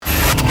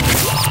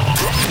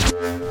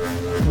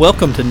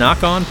Welcome to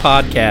Nock On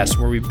Podcast,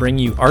 where we bring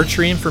you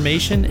archery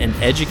information and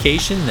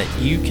education that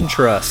you can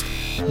trust.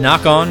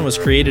 Nock On was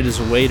created as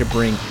a way to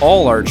bring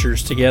all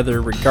archers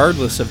together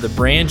regardless of the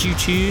brand you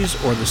choose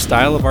or the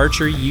style of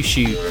archery you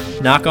shoot.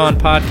 Nock On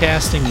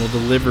Podcasting will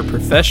deliver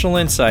professional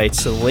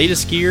insights to the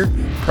latest gear,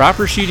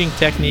 proper shooting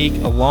technique,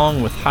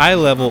 along with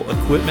high-level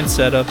equipment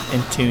setup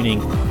and tuning.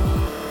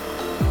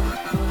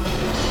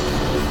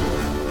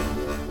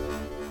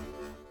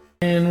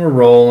 And we're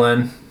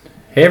rolling.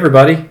 Hey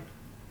everybody.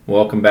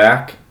 Welcome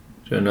back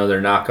to another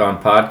Nock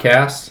On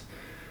Podcast.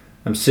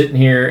 I'm sitting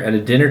here at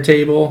a dinner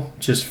table,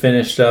 just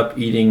finished up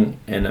eating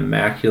an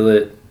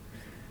immaculate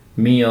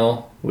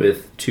meal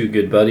with two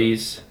good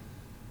buddies,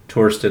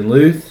 Torsten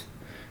Luth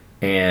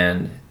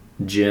and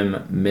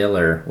Jim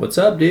Miller. What's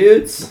up,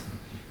 dudes?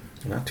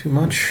 Not too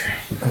much.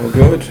 All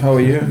good. How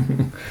are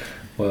you?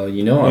 Well,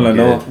 you know I'm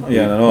good. I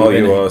know how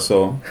you are,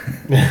 so.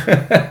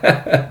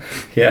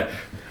 Yeah.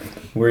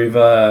 We've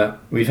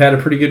had a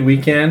pretty good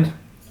weekend.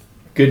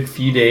 Good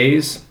few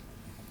days.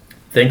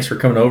 Thanks for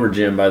coming over,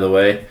 Jim, by the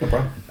way. No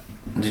problem.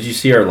 Did you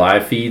see our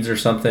live feeds or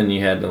something?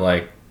 You had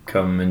to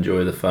come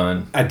enjoy the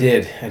fun. I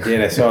did.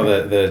 I saw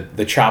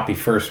the choppy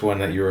first one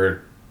that you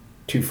were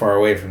too far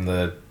away from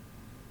the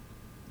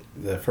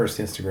first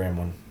Instagram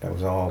one. That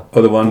was all.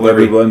 Or the one where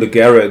we were in the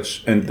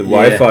garage and the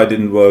Wi-Fi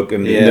didn't work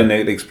and the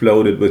internet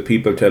exploded with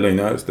people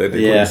telling us that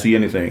they couldn't see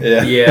anything.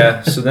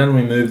 Yeah. So then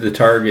we moved the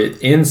target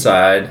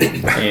inside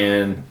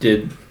and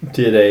did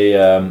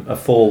a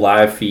full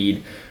live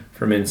feed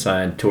from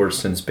inside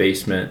Torsten's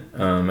basement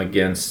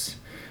against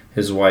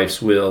his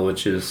wife's will,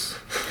 which is,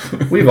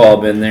 we've all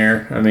been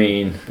there. I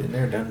mean, been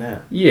there, done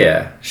that.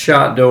 Yeah,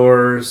 shot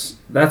doors.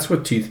 That's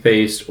what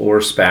toothpaste or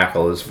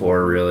spackle is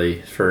for,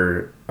 really,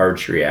 for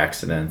archery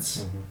accidents.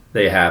 Mm-hmm.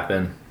 They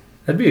happen.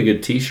 That'd be a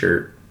good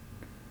t-shirt.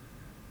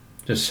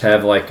 Just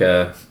have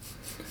a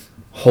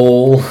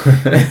hole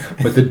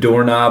with a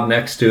doorknob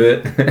next to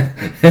it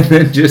and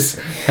then just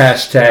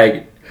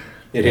hashtag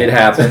it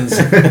happens.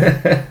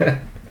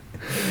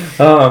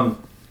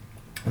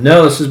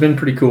 No, this has been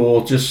pretty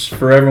cool. Just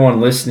for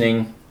everyone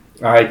listening,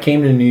 I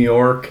came to New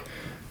York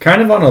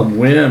kind of on a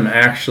whim,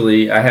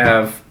 actually. I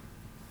have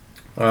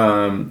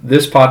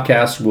this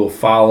podcast will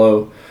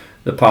follow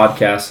the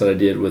podcast that I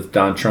did with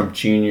Don Trump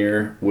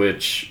Jr.,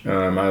 which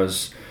I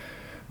was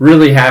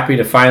really happy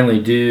to finally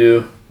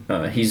do.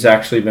 He's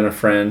actually been a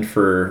friend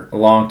for a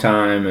long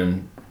time,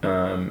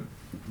 and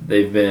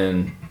they've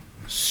been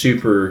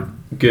super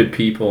good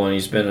people, and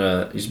he's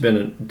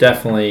been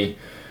definitely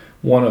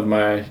one of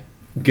my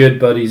good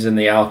buddies in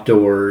the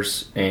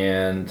outdoors.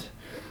 And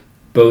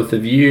both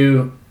of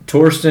you,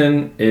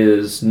 Torsten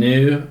is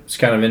new. It's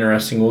kind of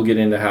interesting. We'll get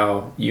into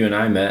how you and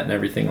I met and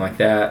everything like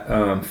that.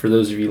 For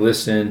those of you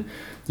listening,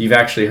 you've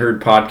actually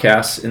heard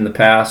podcasts in the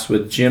past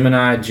with Jim and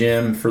I.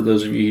 Jim, for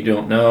those of you who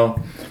don't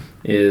know,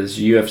 is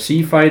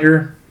UFC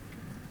fighter.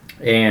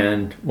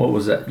 And what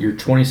was that? Your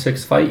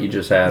 26th fight you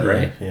just had,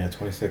 right? Yeah,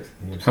 26.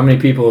 How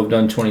many people have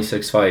done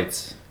 26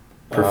 fights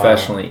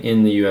professionally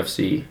in the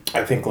UFC?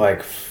 I think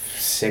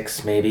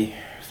 6, maybe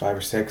 5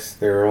 or 6.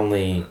 There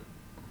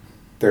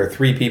are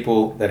 3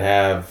 people that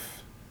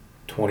have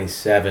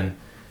 27,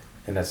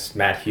 and that's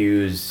Matt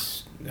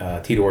Hughes,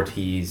 Tito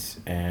Ortiz,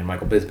 and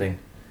Michael Bisping.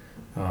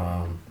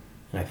 And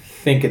I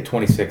think at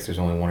 26, there's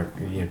only one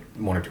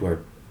or two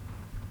other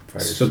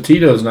fighters. So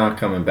Tito's not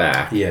coming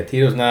back. Yeah,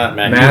 Tito's not.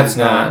 Matt's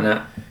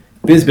not.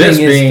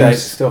 Bisping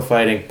is still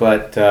fighting,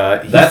 but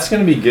that's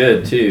going to be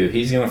good too.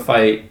 He's going to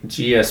fight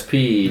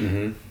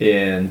GSP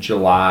in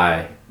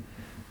July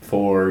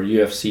for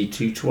UFC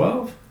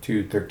 212?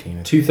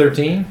 213.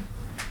 213?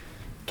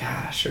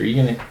 Gosh, are you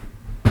going to...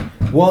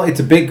 Well, it's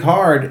a big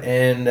card,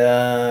 and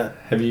are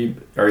you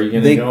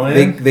going to go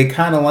in? They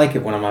kind of like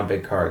it when I'm on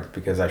big cards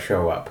because I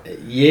show up.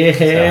 Yeah.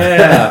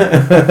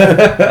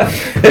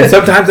 So. And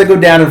sometimes I go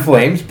down in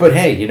flames, but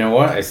hey, you know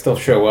what? I still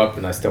show up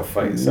and I still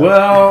fight. So.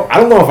 Well, I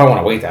don't know if I want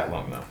to wait that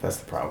long though. That's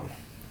the problem.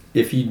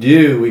 If you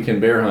do, we can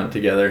bear hunt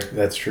together.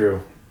 That's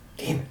true.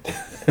 Damn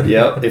it.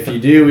 Yep. If you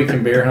do, we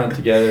can bear hunt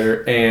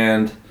together.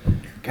 And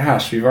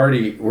gosh, we're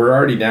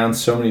already down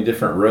so many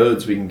different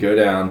roads we can go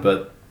down,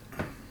 but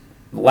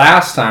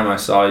last time I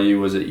saw you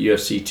was at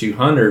UFC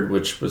 200,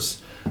 which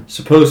was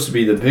supposed to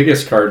be the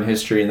biggest card in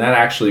history, and that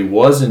actually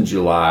was in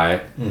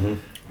July. Mm-hmm.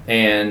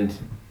 And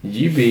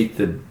you beat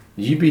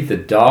the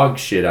dog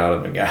shit out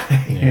of a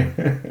guy.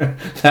 Yeah.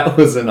 That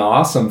was an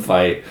awesome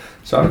fight.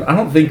 So I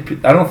don't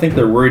think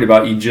they're worried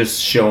about you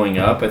just showing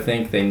up. I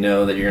think they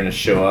know that you're going to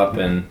show up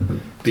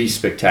and be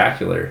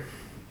spectacular.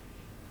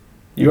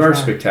 You are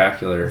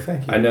spectacular. Well,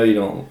 thank you. I know you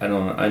don't.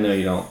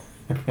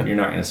 You're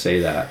not going to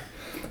say that.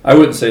 I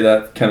wouldn't say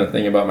that kind of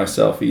thing about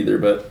myself either,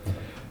 but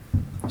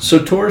so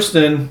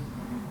Torsten,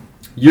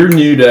 you're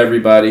new to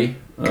everybody.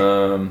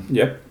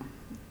 Yep.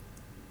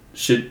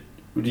 Do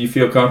you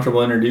feel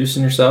comfortable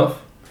introducing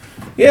yourself?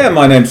 Yeah,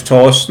 my name's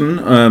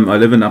Torsten. I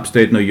live in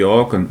upstate New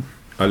York, and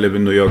I live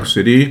in New York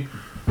City.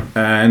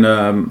 And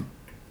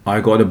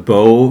I got a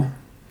bow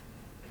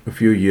a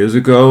few years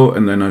ago,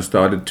 and then I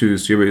started to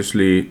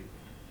seriously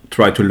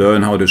try to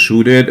learn how to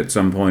shoot it at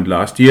some point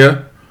last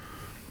year.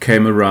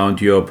 came around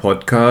your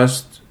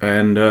podcast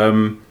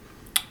and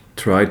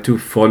tried to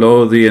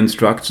follow the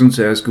instructions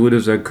as good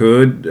as I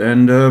could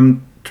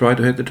and try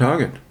to hit the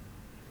target.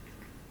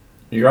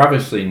 You're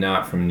obviously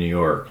not from New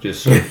York,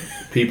 just so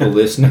people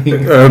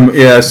listening.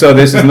 So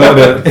this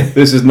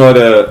is not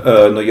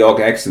a New York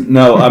accent.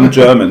 No, I'm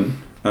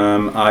German.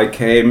 I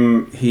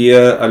came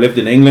here. I lived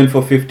in England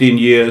for 15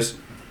 years,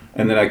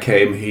 and then I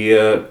came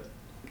here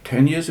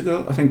 10 years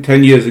ago. I think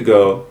 10 years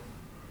ago,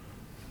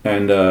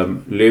 and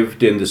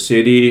lived in the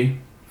city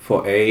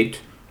for 8,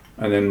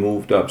 and then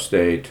moved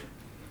upstate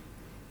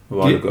a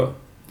while ago.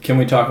 Can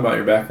we talk about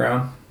your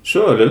background?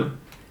 Sure, a little.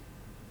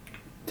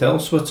 Tell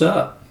us what's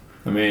up.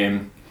 I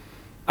mean,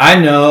 I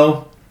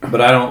know, but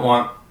I don't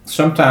want.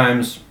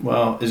 Sometimes,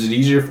 well, is it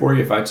easier for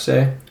you if I'd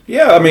say?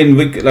 Yeah, I mean,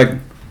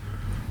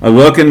 I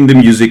work in the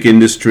music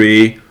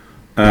industry.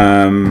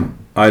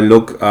 I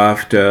look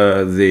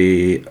after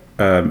the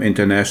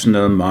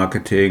international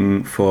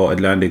marketing for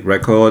Atlantic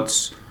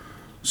Records.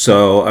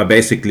 So I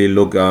basically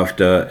look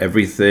after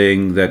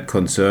everything that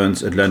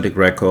concerns Atlantic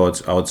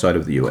Records outside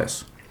of the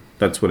US.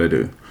 That's what I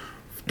do.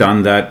 I've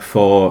done that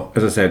for,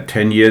 as I said,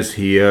 10 years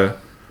here.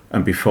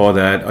 And before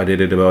that, I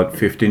did it about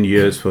 15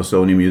 years for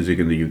Sony Music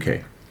in the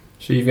UK.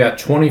 So you've got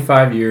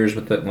 25 years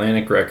with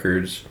Atlantic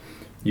Records.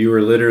 You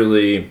were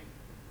literally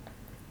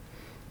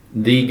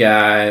the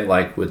guy,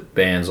 like with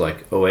bands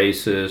like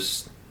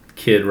Oasis,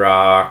 Kid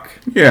Rock.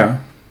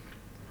 Yeah.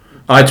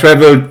 I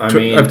traveled, I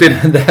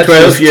did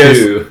 12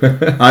 years.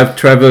 I've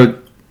traveled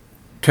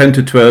 10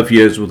 to 12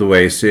 years with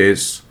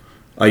Oasis.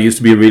 I used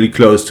to be really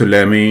close to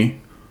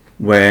Lemmy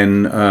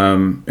when,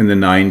 in the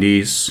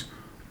 90s,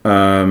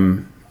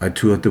 I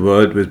toured the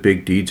world with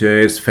big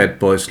DJs,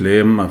 Fatboy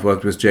Slim. I've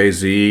worked with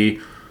Jay-Z.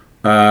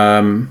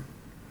 I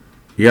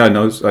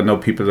know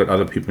people that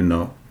other people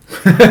know.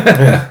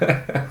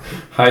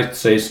 I'd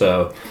say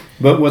so.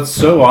 But what's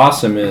so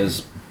awesome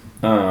is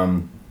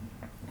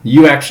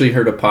you actually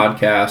heard a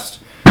podcast,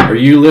 or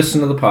you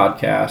listened to the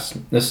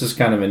podcast. This is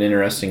kind of an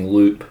interesting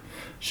loop.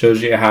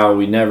 Shows you how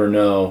we never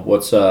know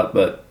what's up.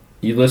 But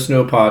you listen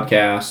to a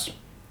podcast.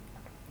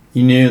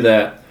 You knew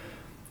that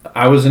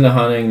I was into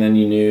hunting, then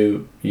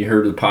you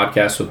heard the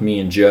podcast with me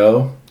and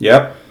Joe.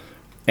 Yep.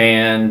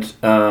 And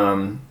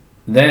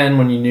then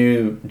when you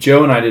knew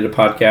Joe and I did a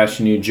podcast,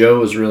 you knew Joe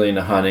was really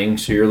into hunting,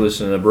 so you're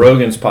listening to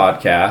Brogan's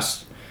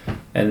podcast.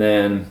 And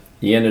then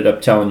you ended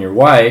up telling your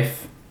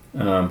wife,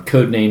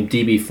 codenamed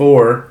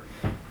DB4,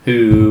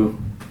 who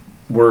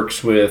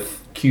works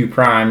with Q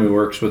Prime, who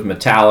works with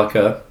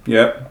Metallica.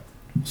 Yep.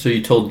 So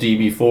you told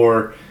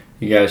DB4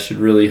 you guys should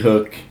really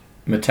hook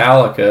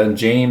Metallica and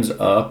James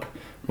up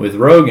with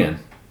Rogan.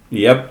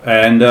 Yep,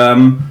 and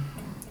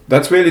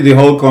that's really the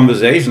whole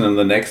conversation. And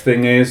the next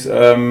thing is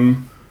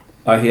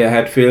I hear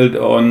Hatfield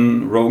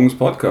on Rogan's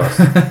podcast.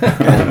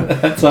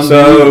 That's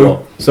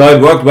unbelievable. So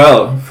it worked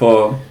well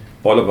for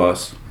all of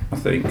us, I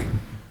think.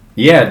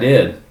 Yeah, it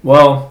did.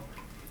 Well,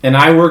 and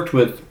I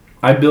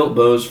built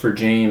bows for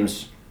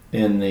James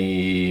in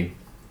the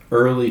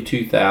early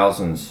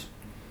 2000s.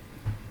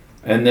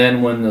 And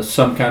then when the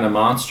Some Kind of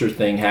Monster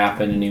thing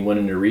happened and he went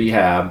into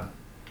rehab,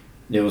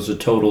 it was a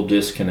total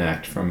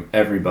disconnect from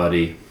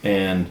everybody,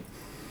 and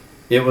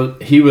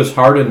he was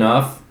hard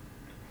enough.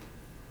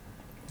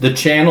 The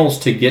channels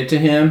to get to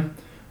him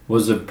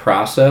was a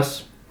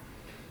process,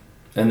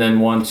 and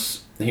then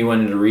once he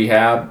went into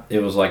rehab, it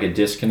was like a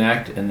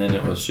disconnect, and then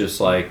it was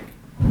just like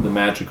the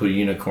magical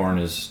unicorn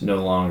is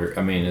no longer.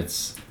 I mean,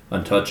 it's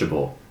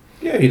untouchable.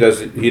 Yeah, he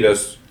does.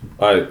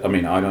 I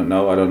don't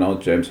know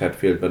James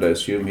Hetfield, but I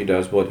assume he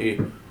does what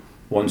he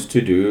wants to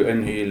do,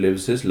 and he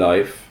lives his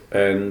life.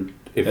 And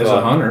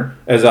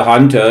as a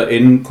hunter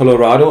in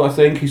Colorado, I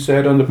think he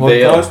said on the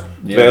podcast,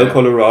 Vail,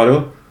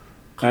 Colorado,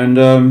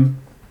 and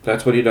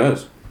that's what he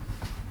does.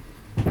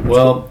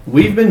 Well,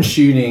 we've been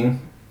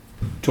shooting.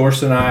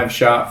 Torsten and I have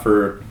shot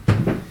for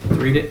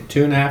 2 days.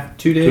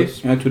 2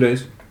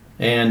 days.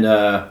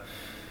 And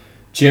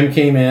Jim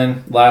came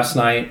in last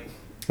night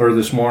or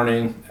this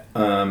morning,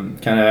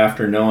 kind of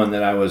after knowing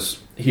that I was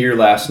here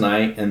last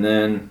night, and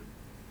then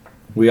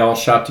we all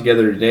shot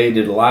together today,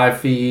 did a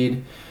live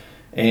feed,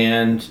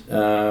 and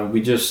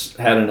we just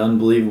had an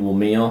unbelievable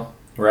meal.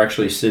 We're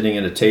actually sitting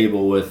at a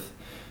table with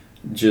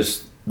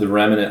just the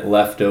remnant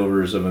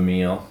leftovers of a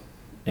meal,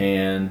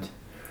 and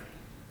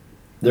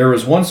there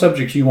was one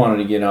subject you wanted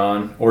to get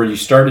on, or you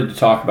started to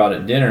talk about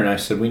at dinner, and I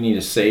said we need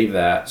to save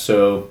that.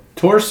 So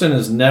Torsten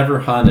has never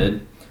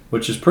hunted,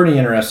 which is pretty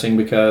interesting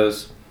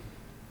because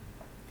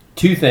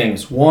 2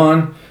 things.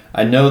 One,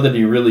 I know that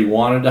he really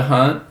wanted to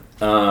hunt,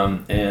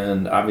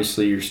 and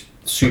obviously you're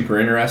super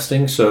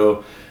interesting.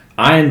 So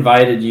I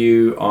invited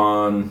you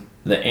on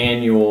the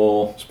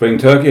annual spring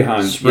turkey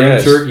hunt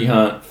turkey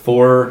hunt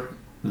for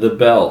the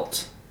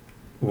belt,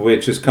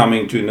 which is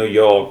coming to New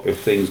York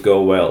if things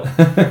go well.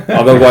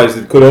 Otherwise,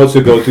 it could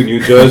also go to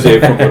New Jersey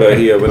from what I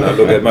hear when I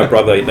look at my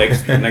brother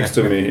next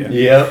to me.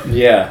 Yep,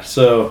 yeah.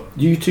 So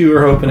you two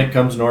are hoping it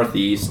comes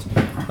northeast.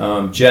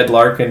 Jed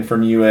Larkin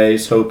from UA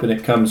is hoping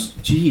it comes.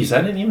 Geez,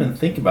 I didn't even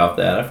think about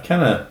that. I've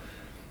kind of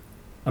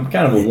I'm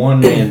kind of a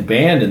one-man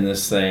band in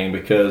this thing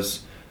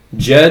because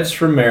Jed's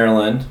from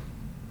Maryland,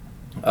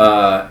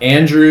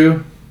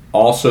 Andrew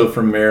also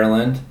from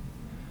Maryland,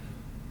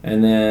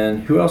 and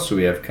then who else do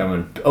we have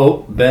coming?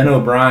 Oh, Ben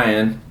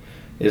O'Brien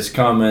is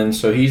coming,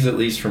 so he's at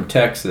least from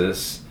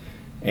Texas,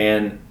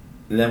 and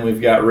then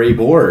we've got Ray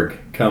Borg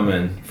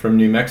coming from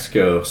New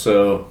Mexico.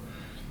 So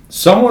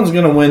someone's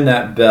going to win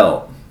that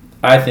belt.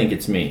 I think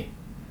it's me.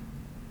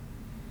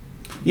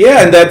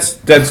 Yeah, and that's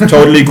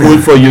totally cool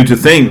for you to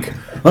think,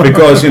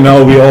 because we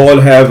all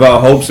have our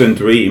hopes and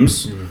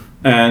dreams,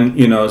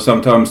 and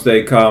sometimes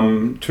they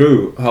come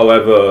true.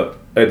 However,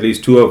 at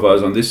least two of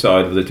us on this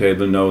side of the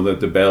table know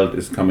that the belt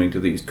is coming to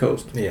the East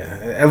Coast. Yeah,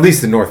 at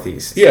least the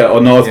Northeast. Yeah,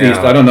 or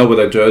Northeast. I don't know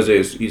whether Jersey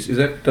is East.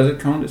 Does it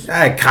count as?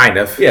 Kind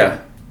of.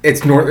 Yeah,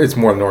 it's north. It's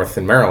more north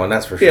than Maryland,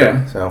 that's for sure.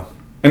 Yeah. So.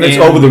 And it's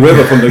over the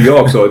river from New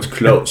York, so it's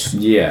close.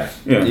 Yeah.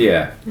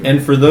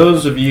 And for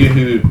those of you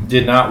who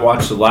did not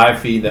watch the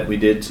live feed that we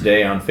did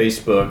today on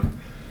Facebook,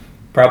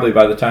 probably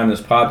by the time this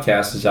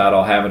podcast is out,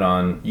 I'll have it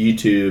on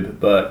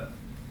YouTube. But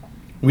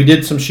we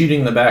did some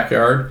shooting in the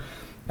backyard.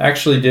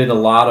 Actually did a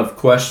lot of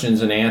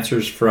questions and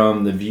answers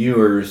from the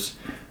viewers.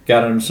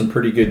 Got them some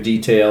pretty good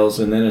details.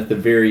 And then at the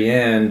very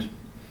end,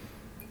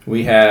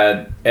 we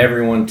had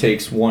everyone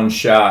takes one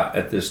shot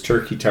at this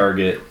turkey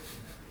target.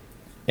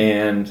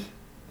 And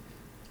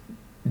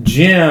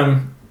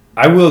Jim,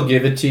 I will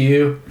give it to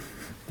you.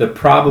 The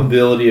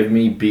probability of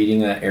me beating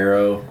that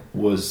arrow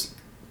was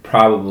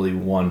probably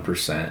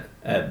 1%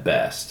 at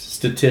best,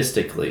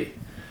 statistically.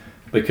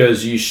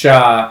 Because you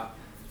shot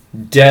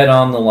dead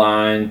on the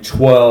line,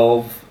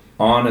 12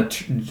 on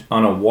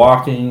a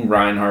walking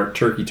Reinhardt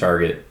turkey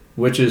target,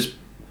 which is,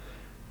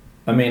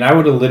 I mean, I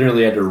would have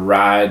literally had to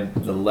ride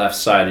the left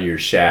side of your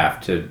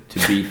shaft to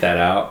beat that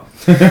out.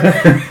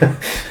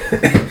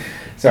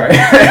 Sorry.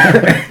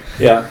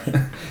 Yeah.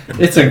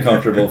 It's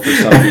uncomfortable for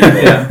some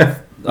people. Yeah.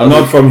 I'm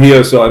not from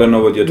here, so I don't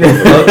know what you're talking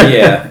about.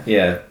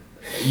 Yeah.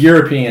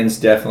 Europeans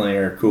definitely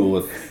are cool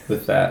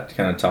with that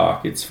kind of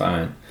talk. It's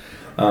fine.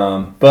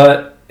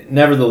 But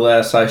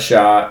nevertheless, I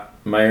shot.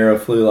 My arrow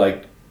flew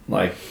like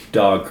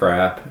dog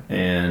crap.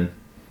 And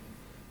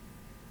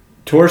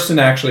Torsten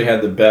actually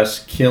had the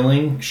best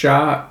killing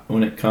shot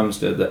when it comes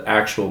to the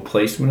actual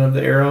placement of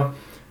the arrow.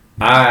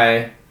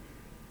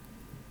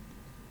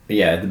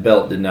 The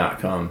belt did not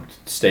come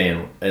to stay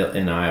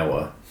in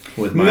Iowa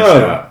with my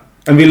shot.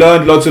 And we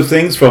learned lots of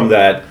things from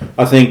that.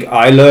 I think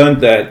I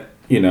learned that,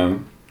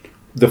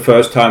 the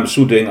first time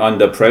shooting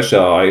under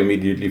pressure, I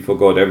immediately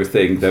forgot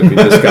everything that we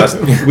discussed.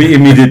 We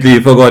immediately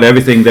forgot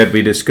everything that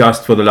we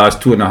discussed for the last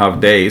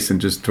 2.5 days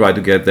and just tried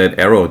to get that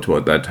arrow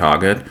toward that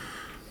target.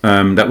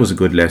 That was a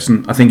good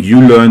lesson. I think you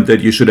learned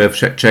that you should have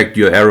checked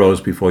your arrows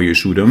before you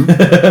shoot them.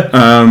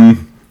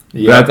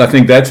 I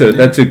think that's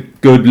a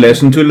good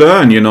lesson to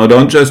learn.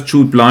 Don't just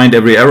shoot blind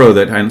every arrow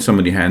that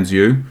somebody hands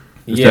you.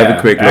 Just have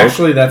a quick look.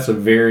 Actually, that's a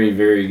very,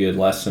 very good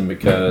lesson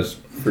because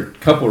for a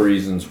couple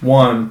reasons.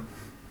 One,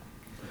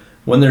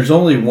 when there's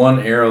only one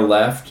arrow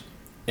left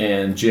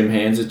and Jim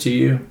hands it to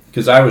you,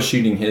 because I was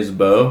shooting his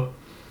bow,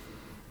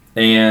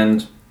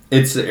 and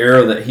it's the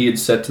arrow that he had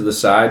set to the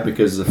side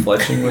because the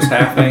fletching was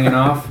half hanging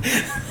off.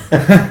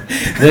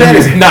 That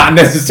is not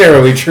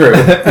necessarily true.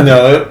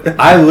 No,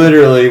 I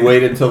literally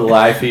waited until the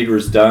live feed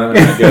was done, and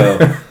I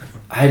go,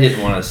 I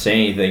didn't want to say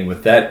anything,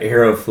 but that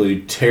arrow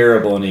flew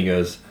terrible, and he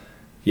goes,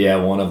 yeah,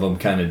 one of them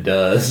kind of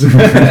does. And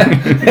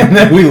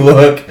then we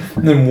look,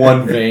 and then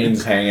one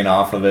vein's hanging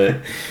off of it.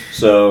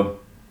 So,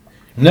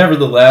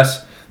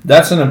 nevertheless,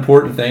 that's an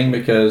important thing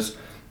because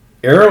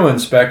arrow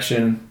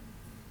inspection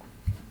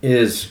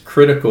is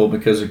critical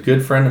because a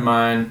good friend of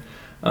mine,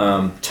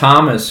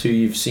 Thomas, who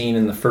you've seen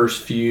in the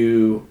first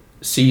few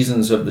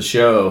seasons of the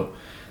show,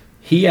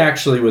 he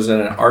actually was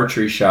in an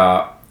archery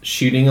shop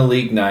shooting a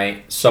league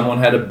night. Someone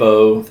had a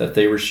bow that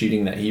they were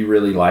shooting that he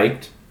really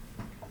liked.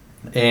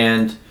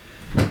 And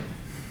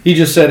he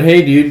just said,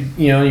 hey, dude,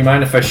 you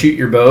mind if I shoot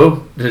your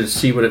bow to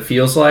see what it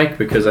feels like?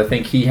 Because I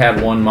think he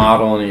had one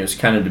model and he was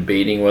kind of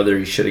debating whether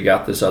he should have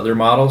got this other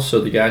model.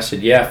 So the guy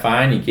said, yeah,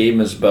 fine. He gave him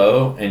his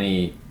bow and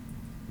he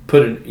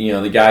put it,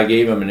 the guy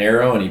gave him an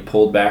arrow and he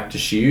pulled back to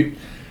shoot.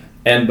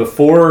 And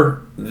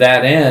before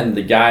that end,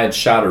 the guy had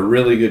shot a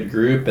really good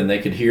group and they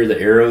could hear the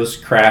arrows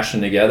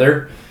crashing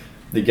together.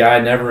 The guy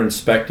never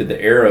inspected the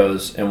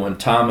arrows, and when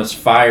Thomas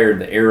fired,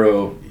 the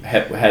arrow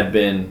had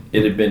been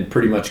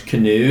pretty much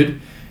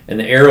canoed, and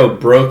the arrow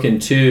broke in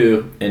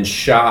two and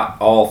shot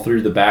all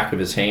through the back of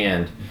his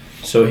hand.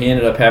 So he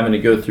ended up having to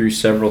go through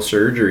several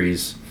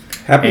surgeries.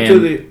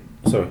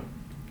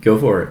 Go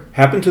for it.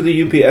 Happened to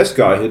the UPS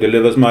guy who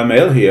delivers my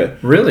mail here.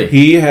 Really?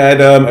 He had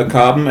a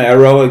carbon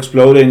arrow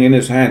exploding in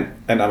his hand.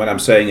 And when I'm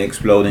saying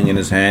exploding in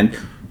his hand,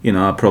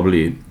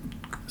 probably...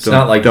 It's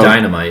not like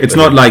dynamite. It's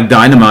not like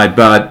dynamite,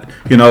 but,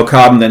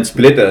 carbon then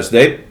splitters.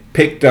 They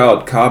picked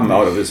out carbon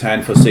out of his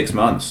hand for 6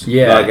 months.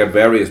 Yeah. Like at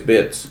various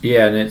bits.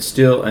 Yeah,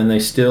 and they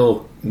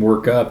still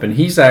work up. And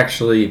he's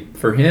actually,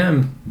 for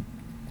him,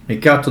 it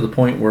got to the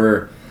point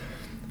where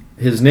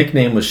his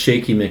nickname was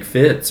Shaky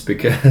McFitz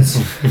because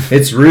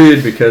it's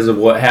rude because of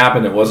what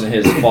happened. It wasn't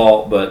his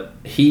fault, but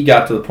he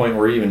got to the point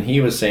where even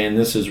he was saying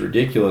this is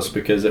ridiculous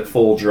because at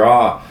full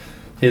draw,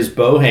 his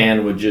bow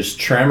hand would just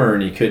tremor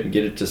and he couldn't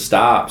get it to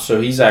stop.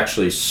 So he's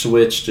actually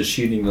switched to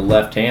shooting the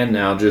left hand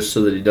now just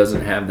so that he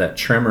doesn't have that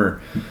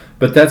tremor.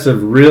 But that's a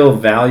real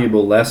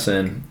valuable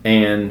lesson.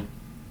 And,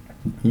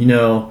 you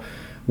know,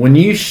 when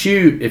you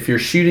shoot, if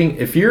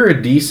you're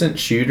a decent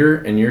shooter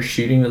and you're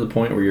shooting to the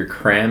point where you're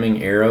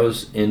cramming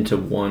arrows into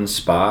one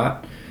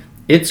spot,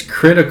 it's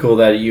critical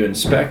that you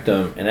inspect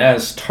them. And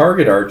as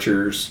target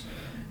archers,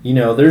 you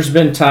know, there's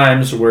been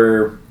times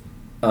where,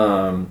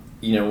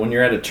 you know, when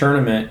you're at a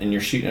tournament and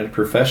you're shooting at a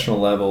professional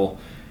level,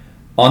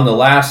 on the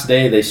last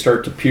day they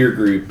start to peer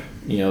group,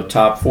 you know,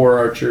 top 4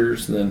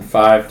 archers, and then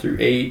 5 through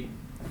 8.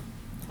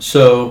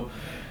 So,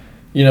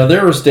 you know,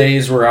 there was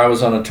days where I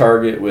was on a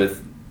target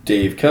with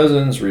Dave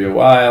Cousins, Rio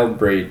Wild,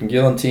 Braden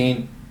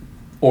Gillantine,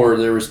 or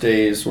there was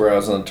days where I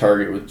was on a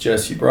target with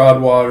Jesse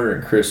Broadwater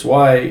and Chris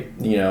White,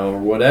 you know, or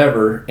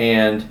whatever,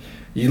 and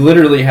you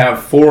literally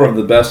have 4 of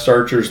the best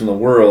archers in the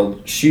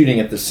world shooting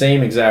at the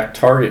same exact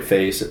target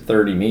face at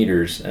 30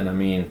 meters, and I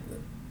mean,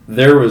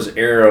 there was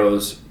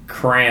arrows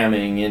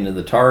cramming into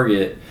the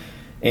target,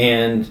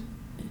 and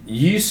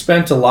you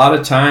spent a lot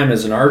of time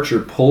as an archer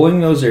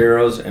pulling those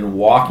arrows and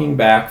walking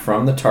back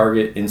from the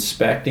target,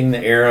 inspecting the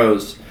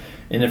arrows.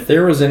 And if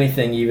there was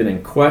anything even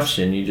in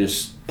question, you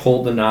just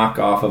pulled the knock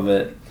off of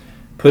it,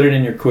 put it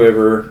in your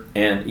quiver,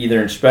 and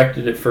either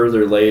inspected it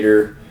further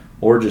later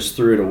or just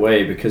threw it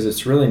away because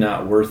it's really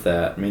not worth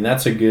that. I mean,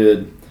 that's a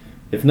good,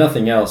 if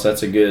nothing else,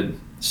 that's a good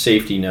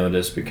safety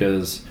notice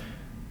because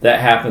that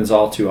happens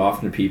all too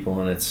often to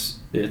people, and it's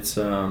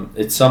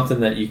something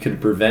that you could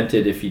have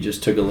prevented if you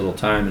just took a little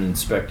time and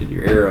inspected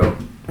your arrow.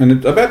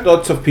 And I bet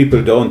lots of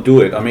people don't do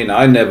it. I mean,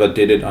 I never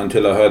did it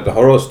until I heard the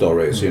horror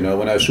stories. Mm-hmm. You know,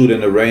 when I shoot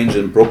in a range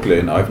in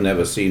Brooklyn, I've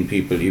never seen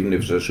people, even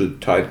if they shoot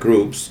tight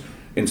groups,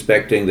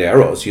 inspecting the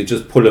arrows. You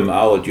just pull them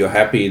out. You're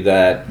happy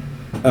that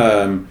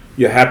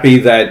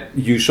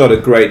you shot a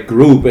great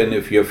group, and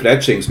if your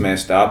fletching's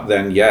messed up,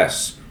 then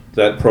yes,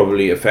 that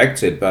probably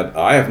affects it. But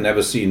I have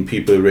never seen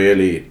people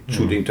really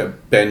shooting to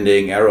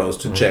bending arrows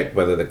to check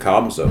whether the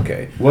carbon's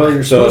okay. Well,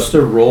 you're supposed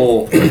to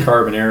roll the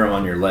carbon arrow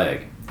on your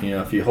leg. You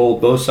know, if you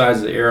hold both sides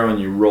of the arrow and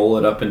you roll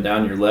it up and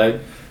down your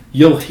leg,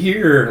 you'll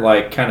hear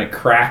like kind of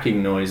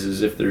cracking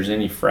noises if there's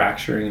any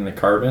fracturing in the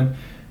carbon.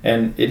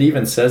 And it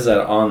even says that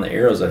on the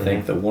arrows, I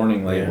think, the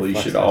warning label. You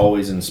should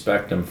always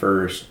inspect them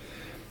first.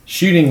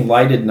 Shooting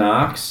lighted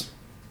nocks.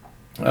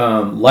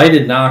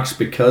 Lighted nocks,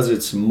 because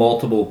it's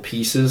multiple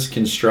pieces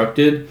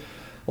constructed,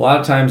 a lot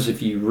of times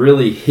if you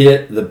really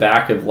hit the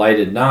back of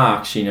lighted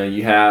nocks, you know,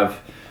 you have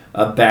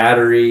a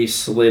battery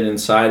slid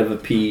inside of a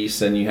piece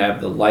and you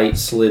have the light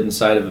slid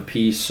inside of a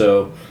piece,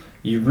 so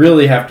you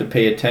really have to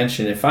pay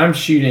attention. If I'm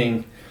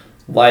shooting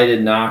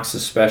lighted nocks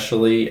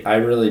especially, I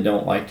really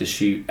don't like to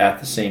shoot at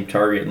the same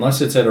target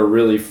unless it's at a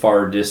really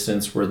far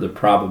distance where the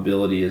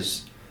probability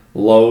is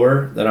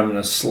lower that I'm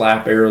going to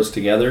slap arrows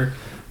together.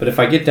 But if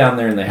I get down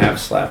there and they have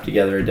slapped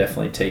together, I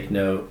definitely take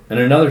note. And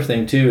another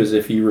thing too is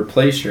if you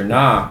replace your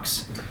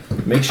nocks,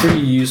 make sure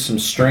you use some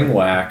string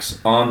wax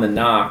on the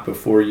nock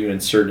before you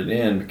insert it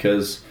in,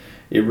 because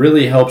it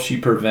really helps you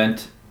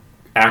prevent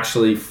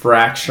actually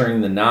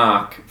fracturing the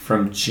nock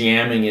from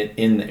jamming it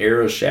in the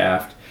arrow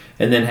shaft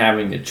and then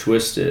having to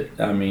twist it.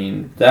 I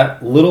mean,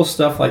 that little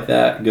stuff like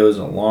that goes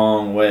a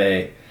long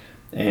way.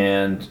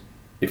 And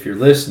if you're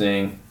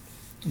listening,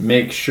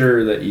 make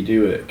sure that you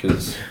do it,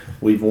 because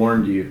we've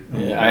warned you.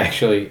 Yeah, I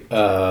actually,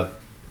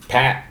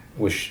 Pat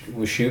was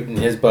shooting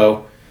his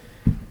bow,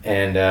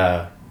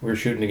 and we were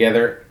shooting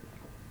together,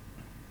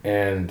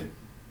 and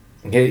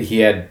he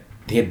had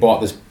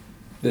bought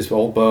this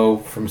old bow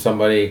from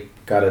somebody,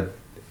 got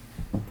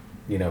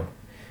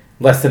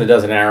less than a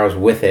dozen arrows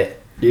with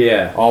it.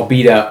 Yeah, all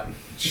beat up,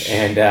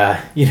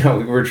 and we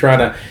were trying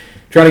to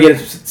get it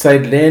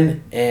sighted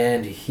in,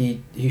 and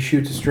he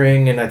shoots a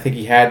string, and I think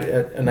he had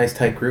a nice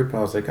tight group.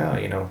 I was like,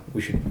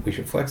 we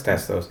should flex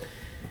test those.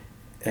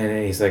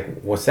 And he's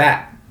like, what's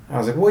that? I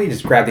was like, well, you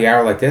just grab the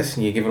arrow like this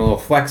and you give it a little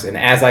flex. And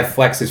as I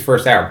flex his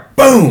first arrow,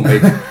 boom,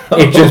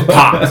 it just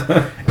popped.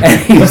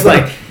 And he's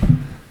like,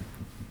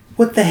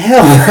 what the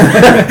hell?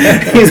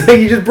 He's like,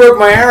 you just broke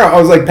my arrow. I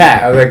was like,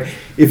 Pat,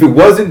 if it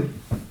wasn't,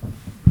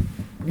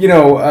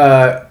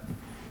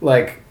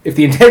 if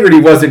the integrity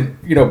wasn't,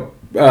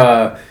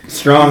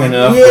 strong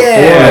enough.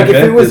 Yeah,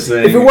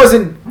 if it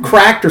wasn't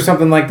cracked or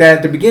something like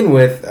that to begin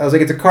with, I was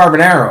like, it's a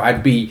carbon arrow.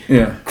 I'd be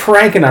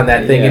cranking on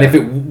that thing, and if it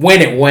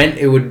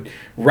would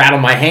rattle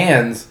my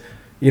hands,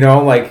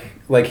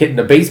 like hitting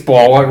a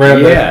baseball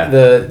right up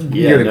the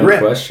no grip.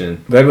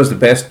 Question. That was the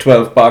best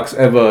 $12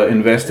 ever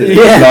invested in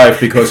his life,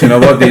 because you know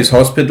what, these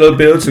hospital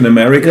bills in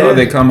America,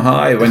 they come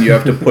high when you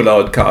have to pull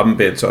out carbon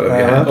bits out of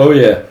your hand. Oh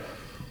yeah,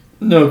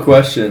 no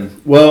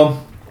question.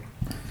 Well,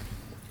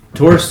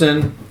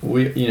 Torsten,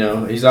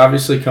 he's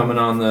obviously coming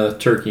on the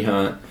turkey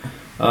hunt,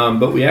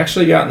 but we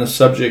actually got in the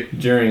subject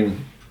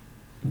during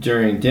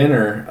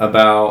dinner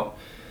about,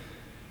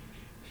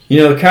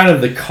 kind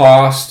of the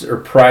cost or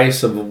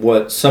price of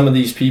what some of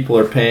these people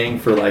are paying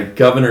for like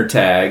governor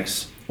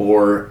tags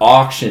or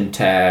auction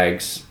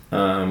tags.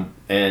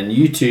 And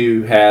you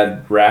two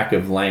had rack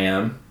of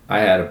lamb. I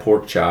had a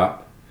pork chop.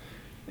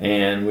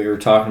 And we were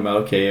talking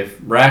about, okay, if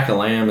rack of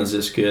lamb is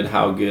this good,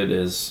 how good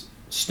is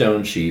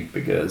stone sheep?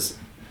 Because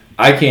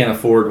I can't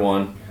afford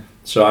one,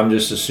 so I'm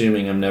just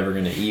assuming I'm never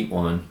going to eat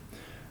one.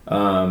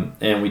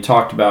 And we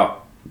talked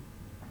about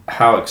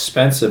how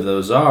expensive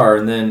those are.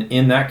 And then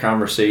in that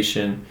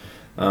conversation,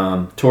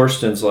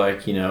 Torsten's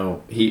like, you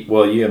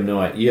had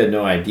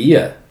no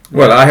idea.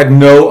 Well, I had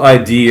no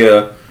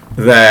idea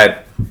that.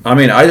 I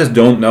mean, I just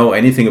don't know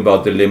anything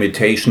about the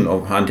limitation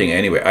of hunting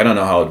anyway. I don't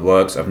know how it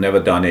works. I've never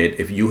done it.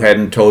 If you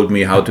hadn't told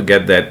me how to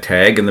get that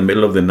tag in the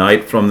middle of the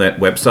night from that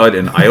website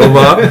in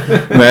Iowa,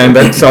 man,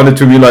 that sounded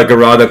to me like a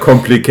rather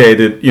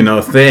complicated,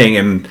 thing.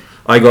 And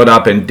I got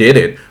up and did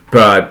it.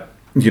 But,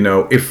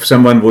 if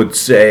someone would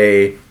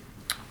say,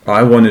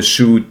 I want to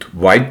shoot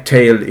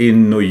whitetail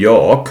in New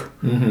York,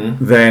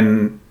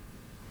 then...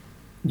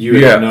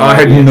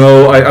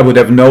 I would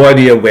have no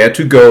idea where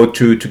to go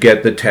to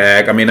get the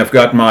tag. I mean, I've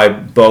got my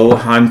bow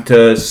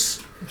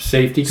hunter's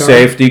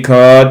safety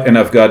card, and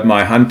I've got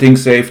my hunting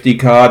safety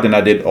card, and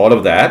I did all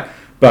of that.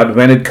 But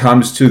when it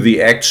comes to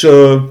the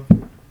actually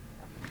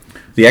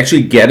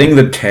getting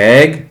the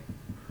tag,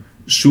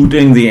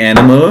 shooting the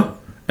animal,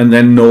 and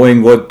then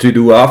knowing what to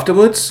do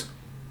afterwards,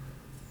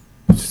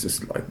 it's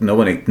just like no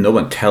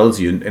one tells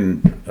you,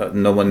 and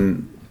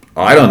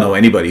I don't know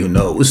anybody who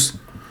knows.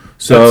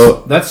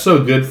 So that's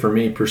so good for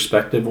me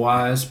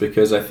perspective-wise,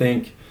 because I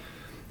think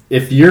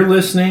if you're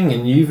listening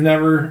and you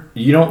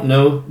don't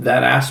know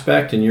that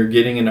aspect and you're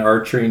getting into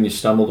archery and you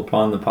stumbled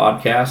upon the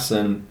podcast,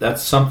 then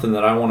that's something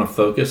that I want to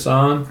focus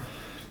on,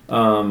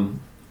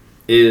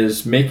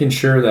 is making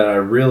sure that I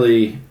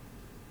really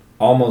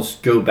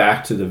almost go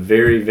back to the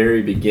very,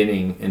 very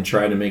beginning and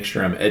try to make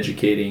sure I'm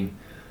educating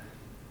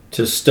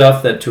to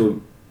stuff that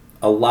to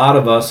a lot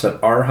of us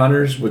that are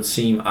hunters would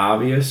seem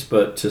obvious,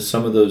 but to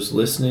some of those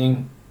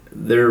listening,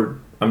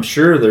 I'm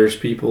sure there's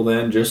people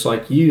then just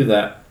like you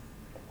that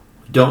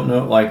don't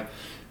know, like,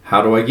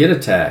 how do I get a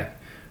tag?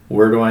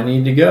 Where do I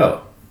need to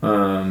go?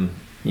 And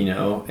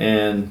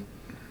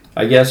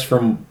I guess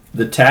from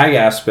the tag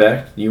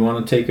aspect, you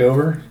want to take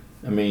over?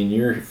 I mean,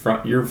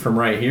 you're from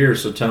right here,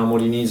 so tell him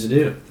what he needs to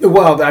do.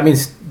 Well, I mean,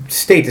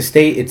 state to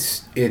state,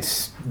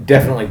 it's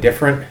definitely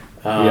different.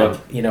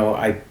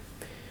 I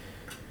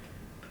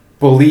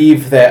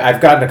believe that I've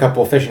gotten a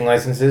couple of fishing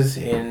licenses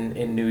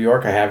in New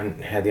York. I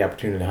haven't had the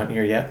opportunity to hunt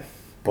here yet,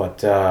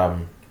 but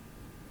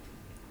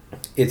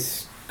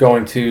it's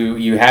going to,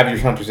 you have your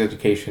hunter's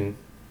education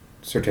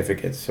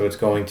certificates, so it's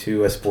going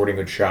to a sporting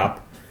goods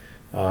shop.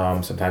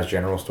 Sometimes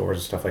general stores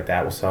and stuff like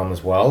that will sell them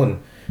as well,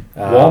 and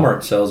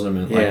Walmart sells them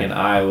in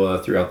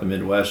Iowa, throughout the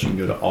Midwest. You can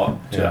go to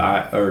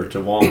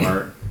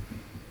Walmart.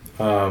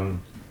 And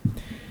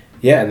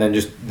then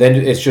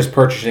it's just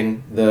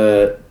purchasing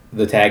the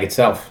tag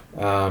itself.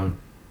 And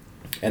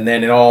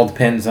then it all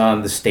depends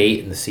on the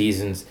state and the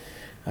seasons.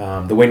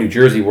 The way New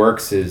Jersey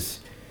works is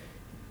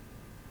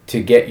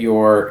to get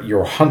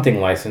your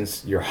hunting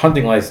license. Your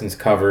hunting license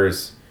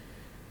covers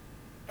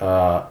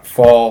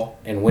fall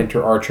and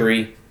winter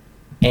archery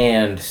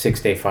and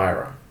 6-day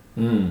firearm.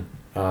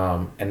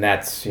 And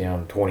that's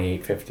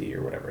 $28.50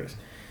 or whatever it is.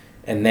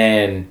 And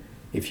then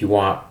if you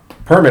want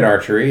permit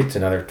archery, it's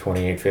another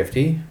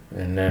 $28.50.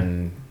 And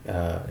then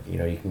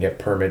you can get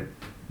permit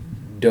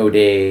doe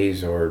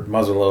days or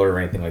muzzleloader or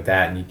anything like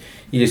that, and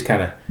you just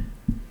kind of,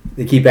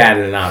 they keep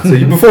adding it on. So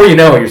before you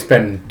know it, you're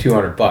spending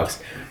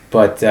 $200.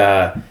 But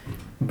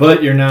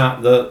you're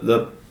not,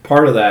 the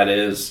part of that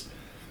is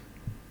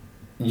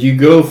you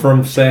go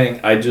from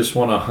saying I just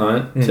want to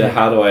hunt to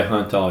how do I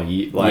hunt all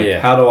year?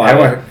 How do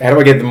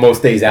I get the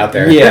most days out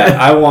there?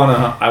 I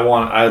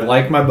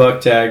like my buck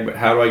tag, but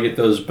how do I get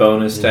those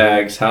bonus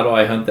tags? How do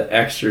I hunt the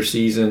extra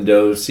season,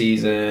 doe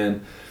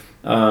season?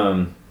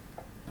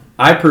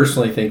 I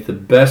personally think the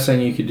best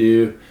thing you could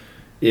do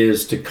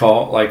is to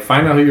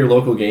find out who your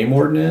local game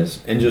warden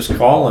is and just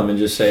call them and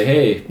just say,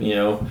 hey,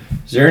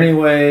 is there any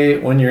way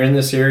when you're in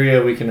this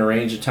area we can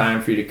arrange a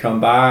time for you to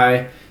come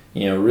by,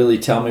 really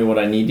tell me what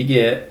I need to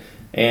get.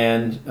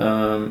 And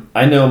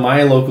I know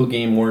my local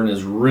game warden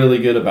is really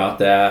good about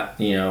that.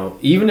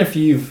 Even if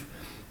you've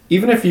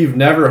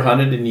never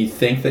hunted and you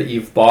think that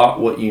you've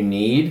bought what you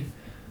need,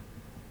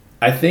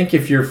 I think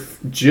if you're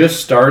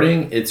just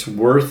starting, it's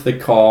worth the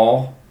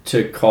call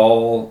to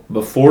call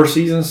before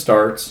season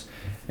starts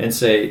and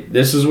say,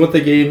 this is what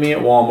they gave me at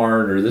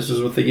Walmart, or this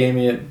is what they gave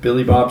me at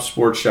Billy Bob's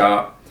Sports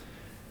Shop.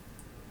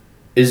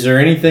 Is there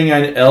anything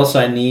else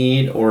I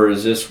need, or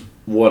is this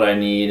what I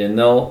need?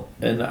 And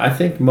I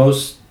think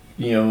most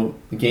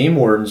game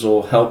wardens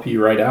will help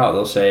you right out.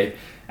 They'll say,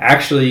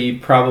 actually,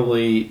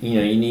 probably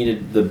you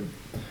needed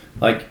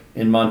like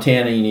in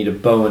Montana, you need a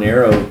bow and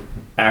arrow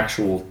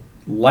actual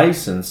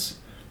license,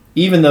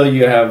 even though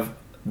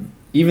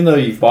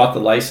you've bought the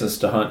license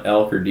to hunt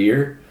elk or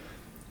deer,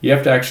 you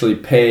have to actually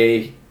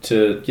pay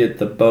to get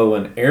the bow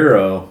and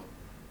arrow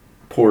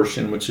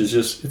portion, which is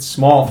just it's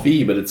small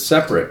fee, but it's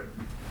separate.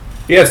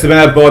 Yes, when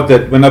I bought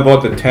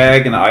the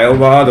tag in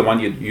Iowa, the one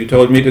you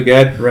told me to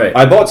get, Right.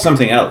 I bought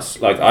something else.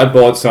 Like I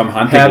bought some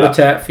hunting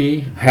Habitat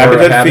fee,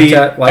 habitat fee,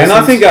 license. and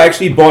I think I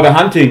actually bought a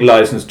hunting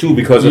license too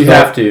because you I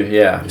thought, have to,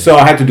 yeah. So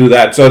I had to do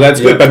that. So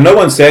that's good. Yeah. But no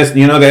one says,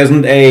 there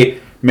isn't a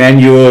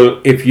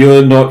manual. If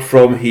you're not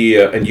from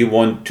here and you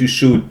want to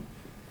shoot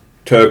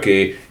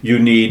turkey, you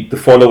need the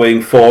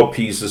following 4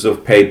 pieces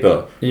of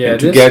paper. Yeah, And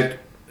to get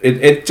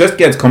it just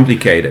gets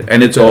complicated,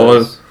 and it's all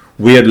does.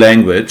 weird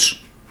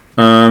language.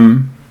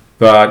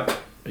 But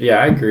Yeah,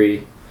 I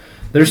agree.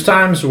 There's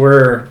times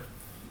where,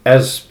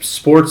 as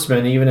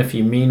sportsmen, even if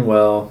you mean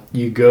well,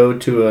 you go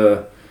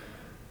to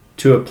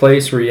a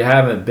place where you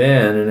haven't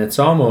been, and it's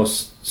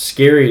almost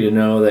scary to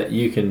know that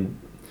you can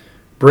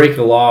break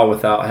a law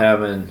without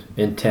having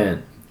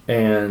intent.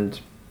 And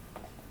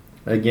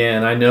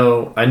again, I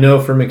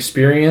know from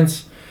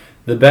experience,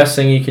 the best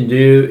thing you can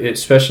do,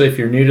 especially if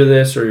you're new to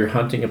this or you're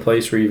hunting a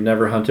place where you've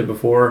never hunted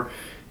before,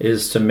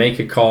 is to make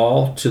a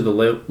call to the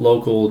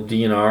local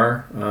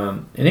DNR.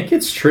 And it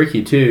gets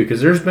tricky too,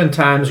 because there's been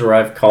times where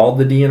I've called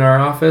the DNR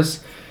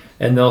office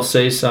and they'll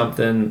say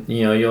something,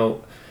 say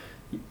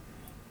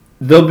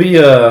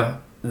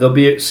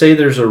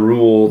there's a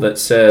rule that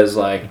says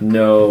like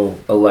no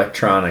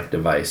electronic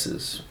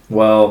devices.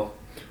 Well,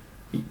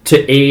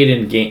 to aid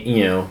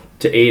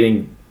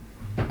in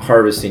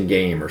harvesting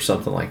game or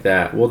something like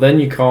that. Well,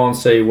 then you call and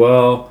say,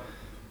 well,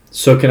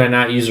 so can I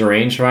not use a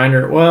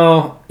rangefinder?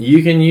 Well,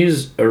 you can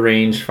use a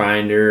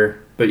rangefinder,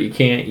 but you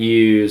can't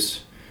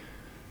use,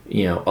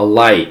 a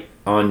light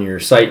on your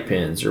sight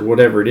pins or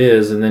whatever it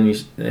is. And then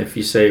if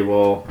you say,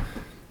 well,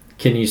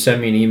 can you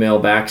send me an email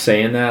back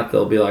saying that?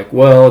 They'll be like,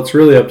 well, it's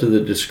really up to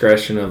the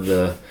discretion of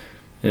the.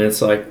 And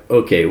it's like,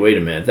 okay, wait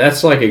a minute.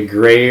 That's like a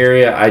gray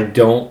area. I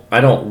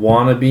don't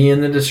want to be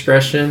in the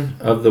discretion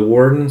of the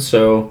warden.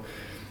 So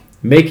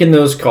making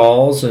those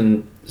calls,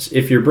 and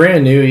if you're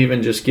brand new,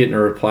 even just getting a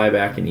reply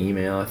back in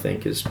email, I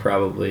think is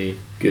probably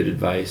good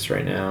advice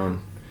right now and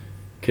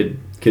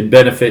could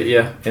benefit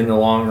you in the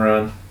long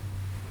run.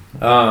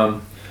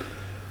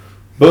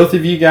 Both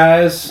of you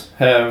guys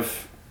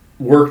have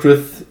worked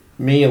with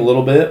me a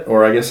little bit,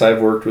 or I guess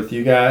I've worked with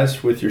you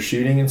guys with your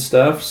shooting and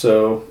stuff.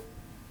 So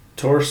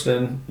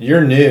Torsten,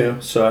 you're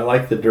new, so I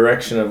like the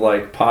direction of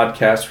like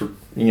podcasts for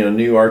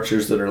new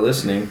archers that are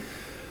listening.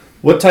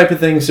 What type of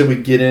things did we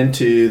get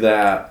into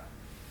that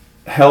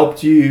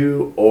helped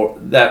you, or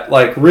that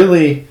like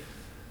really,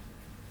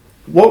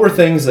 what were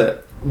things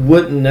that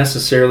wouldn't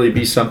necessarily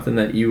be something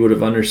that you would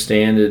have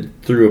understood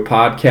through a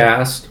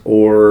podcast,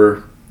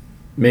 or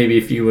maybe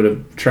if you would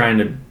have trying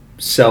to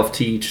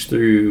self-teach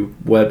through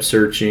web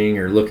searching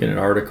or looking at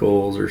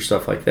articles or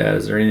stuff like that?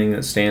 Is there anything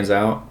that stands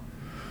out?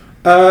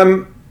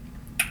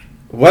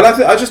 Well,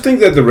 I just think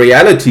that the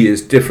reality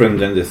is different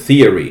than the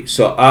theory.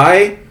 So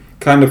I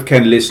kind of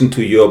can listen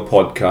to your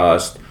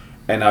podcast,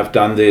 and I've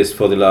done this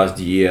for the last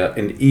year,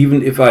 and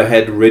even if I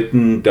had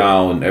written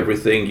down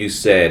everything you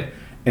said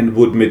and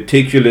would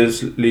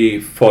meticulously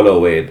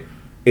follow it,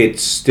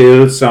 it's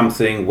still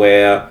something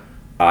where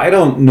I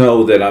don't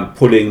know that I'm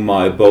pulling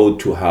my bow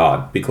too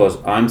hard, because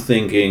I'm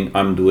thinking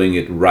I'm doing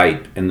it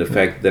right, and the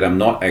fact that I'm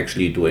not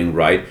actually doing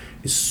right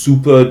is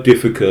super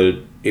difficult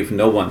if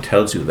no one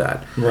tells you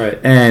that. Right.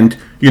 And,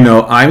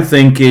 I'm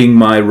thinking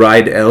my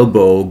right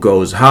elbow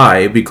goes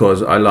high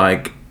because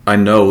I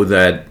know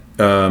that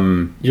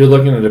You're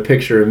looking at a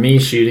picture of me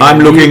shooting. I'm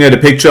looking at a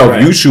picture of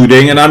Right. you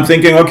shooting, and I'm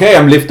thinking, okay,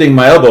 I'm lifting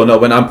my elbow. No,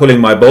 when I'm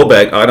pulling my bow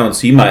back, I don't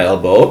see my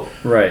elbow.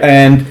 Right.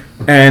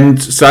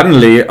 And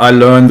suddenly I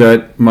learned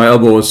that my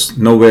elbow was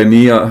nowhere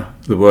near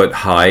the word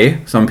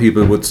high. Some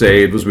people would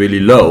say it was really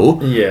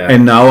low. Yeah.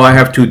 And now I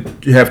have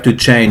to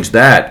change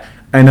that.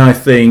 And I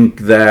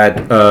think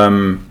that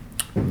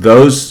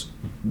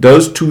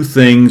those two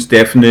things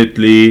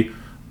definitely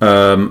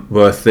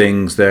were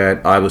things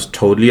that I was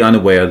totally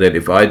unaware that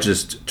if I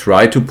just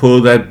try to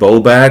pull that bow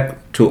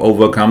back to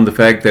overcome the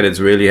fact that it's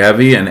really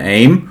heavy and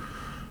aim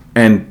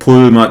and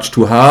pull much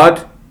too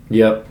hard,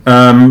 Yep.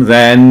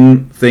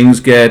 then things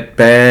get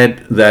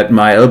bad, that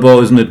my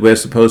elbow isn't where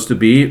it's supposed to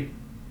be,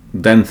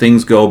 then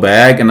things go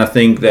back. And I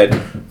think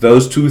that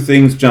those two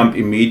things jump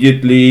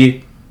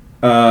immediately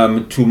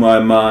to my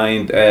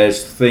mind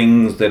as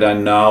things that I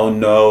now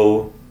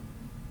know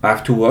I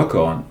have to work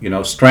on.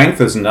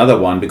 Strength is another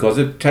one, because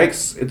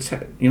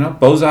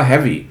bows are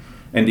heavy.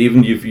 And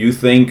even if you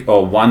think,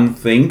 or one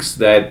thinks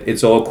that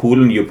it's all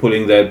cool and you're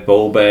pulling that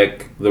bow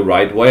back the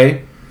right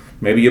way,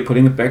 maybe you're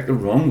putting it back the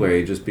wrong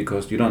way just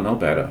because you don't know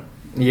better.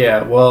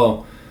 Yeah,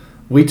 well,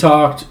 we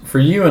talked, for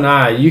you and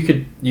I,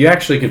 you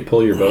actually could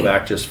pull your bow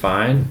back just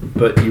fine,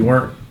 but you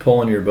weren't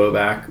pulling your bow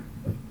back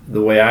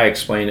the way I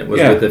explained it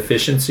was with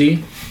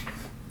efficiency.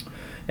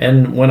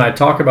 And when I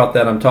talk about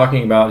that, I'm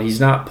talking about he's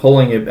not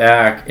pulling it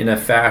back in a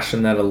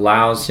fashion that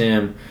allows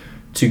him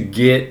to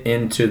get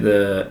into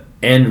the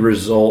end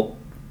result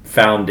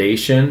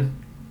foundation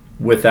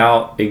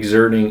without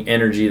exerting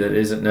energy that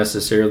isn't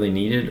necessarily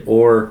needed,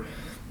 or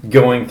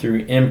going through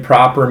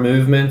improper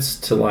movements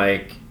to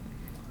like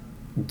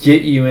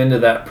get you into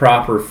that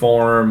proper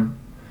form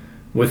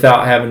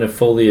without having to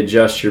fully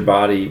adjust your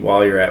body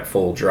while you're at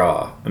full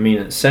draw. I mean,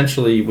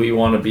 essentially, we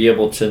want to be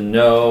able to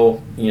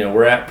know,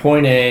 we're at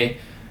point A,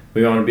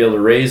 we want to be able to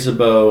raise the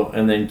bow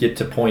and then get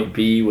to point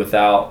B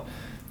without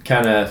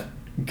kind of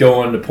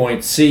going to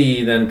point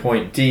C, then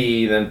point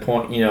D, then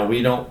point,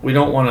 we don't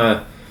want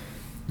to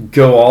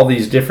go all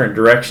these different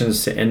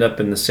directions to end up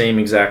in the same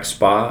exact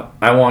spot.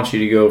 I want you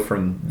to go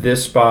from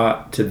this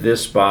spot to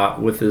this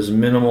spot with as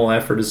minimal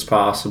effort as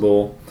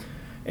possible.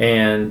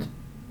 And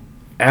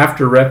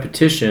after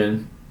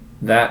repetition,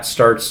 that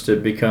starts to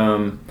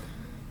become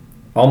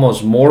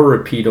almost more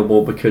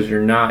repeatable because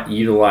you're not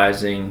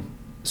utilizing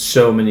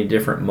so many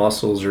different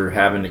muscles or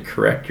having to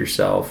correct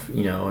yourself,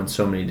 in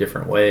so many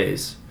different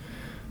ways.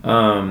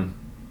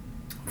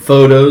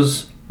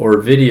 Photos or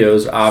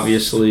videos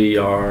obviously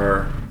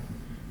are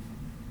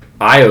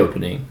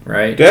eye-opening,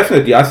 right?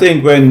 Definitely. I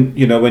think when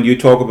you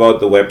talk about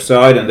the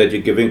website and that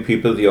you're giving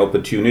people the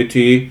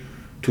opportunity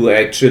to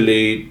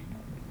actually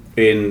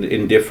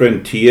in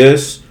different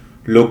tiers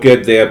look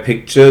at their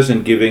pictures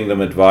and giving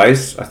them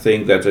advice, I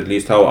think that's at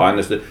least how I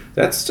understand.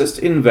 That's just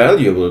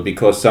invaluable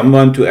because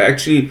someone to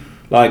actually,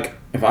 like,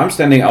 if I'm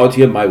standing out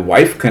here, my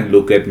wife can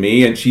look at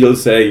me and she'll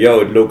say, "Yo,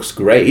 it looks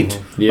great,"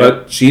 Mm-hmm. Yep.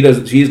 but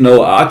she's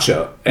no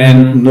archer,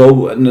 and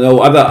no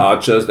other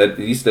archers, at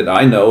least that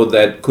I know,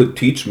 that could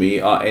teach me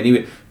are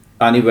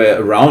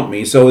anywhere around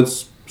me. So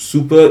it's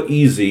super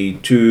easy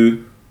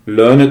to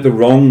learn it the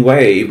wrong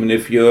way, even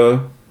if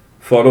you're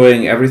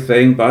following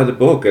everything by the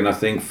book. And I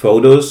think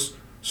photos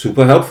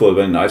super helpful.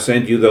 When I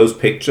sent you those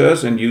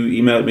pictures and you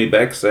emailed me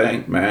back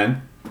saying,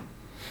 "Man,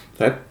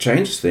 that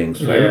changed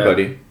things for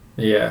everybody."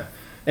 Yeah.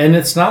 And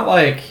it's not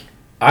like,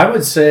 I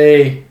would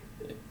say,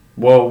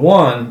 well,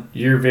 one,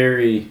 you're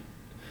very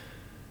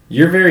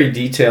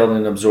detailed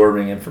in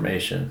absorbing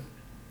information.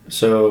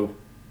 So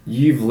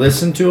you've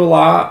listened to a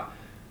lot.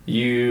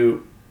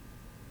 You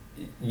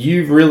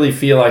really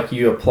feel like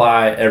you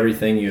apply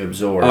everything you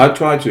absorb. I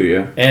try to,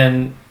 yeah.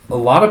 And a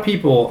lot of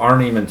people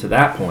aren't even to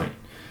that point.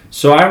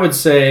 So I would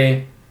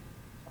say,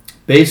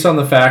 based on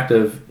the fact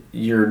of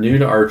you're new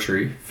to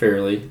archery,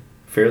 fairly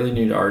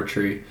new to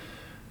archery,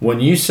 when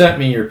you sent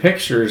me your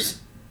pictures,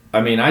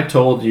 I mean, I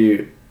told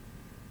you,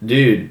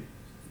 dude,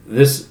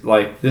 this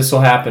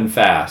will happen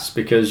fast,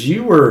 because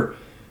you were,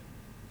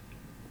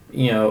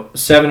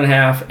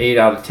 7.5, 8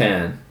 out of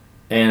 10.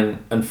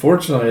 And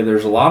unfortunately,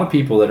 there's a lot of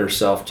people that are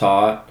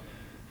self-taught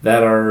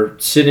that are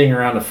sitting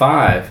around a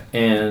 5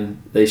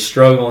 and they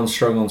struggle.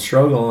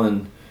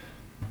 And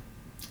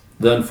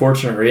the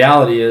unfortunate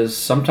reality is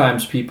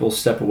sometimes people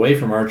step away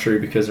from archery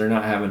because they're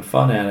not having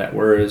fun at it.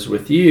 Whereas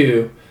with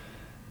you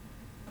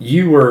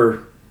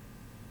were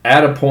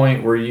at a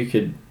point where you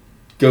could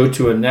go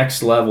to a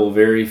next level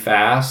very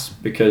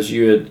fast because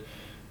you had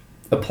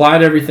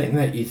applied everything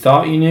that you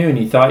thought you knew and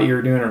you thought you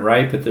were doing it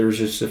right, but there was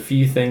just a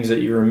few things that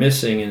you were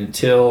missing, and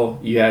until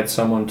you had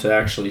someone to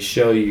actually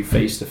show you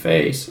face to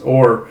face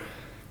or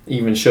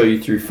even show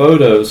you through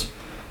photos,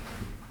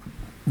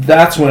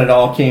 that's when it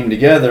all came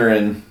together.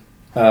 And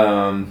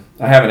I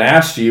haven't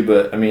asked you,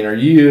 but I mean,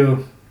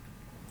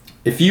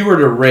 if you were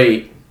to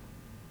rate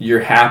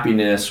your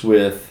happiness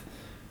with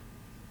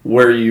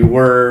where you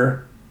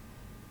were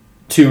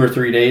 2 or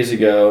 3 days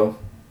ago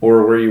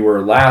or where you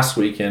were last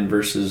weekend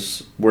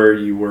versus where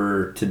you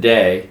were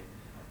today,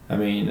 I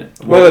mean...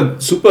 Well,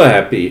 super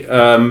happy.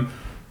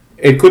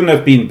 It couldn't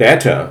have been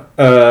better.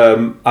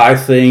 I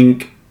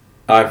think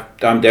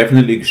I'm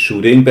definitely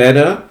shooting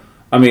better.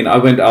 I mean, I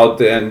went out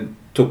there and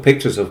took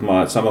pictures of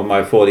some of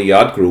my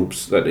 40-yard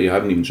groups that I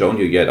haven't even shown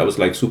you yet. I was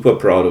like super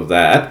proud of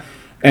that.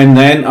 And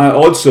then I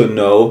also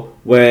know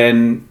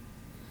when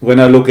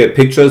I look at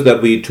pictures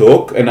that we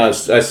took and I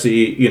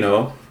see,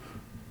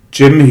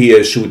 Jim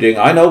here shooting,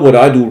 I know what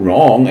I do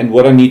wrong and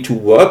what I need to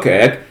work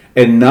at.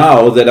 And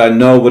now that I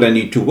know what I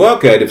need to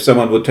work at, if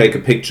someone would take a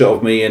picture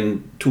of me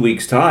in 2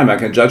 weeks' time, I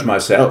can judge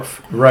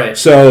myself. Right.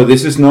 So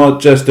this is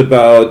not just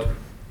about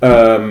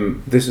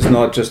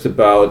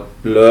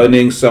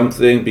learning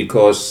something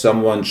because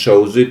someone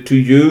shows it to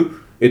you.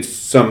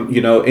 It's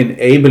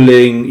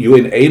enabling. You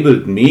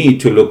enabled me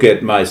to look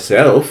at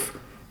myself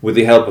with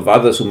the help of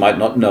others who might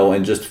not know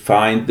and just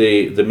find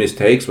the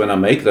mistakes when I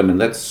make them, and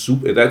that's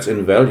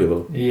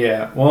invaluable.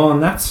 Yeah, well,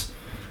 and that's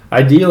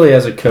ideally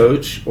as a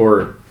coach,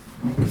 or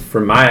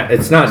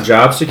it's not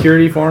job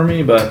security for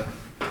me, but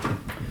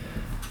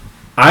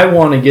I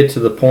want to get to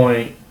the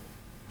point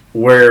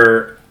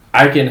where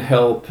I can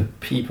help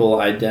people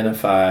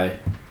identify.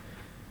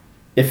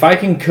 If I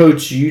can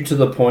coach you to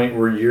the point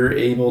where you're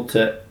able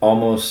to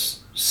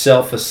almost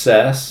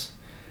self-assess,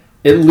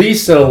 at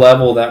least at a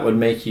level that would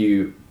make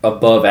you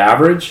above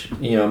average,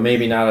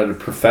 maybe not at a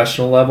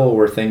professional level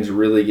where things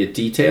really get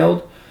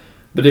detailed,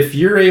 but if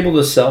you're able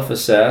to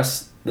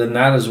self-assess, then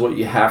that is what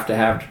you have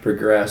to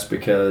progress,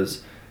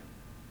 because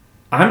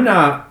I'm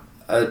not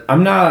a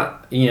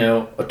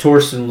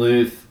Torsten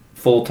Luth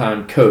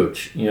full-time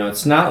coach.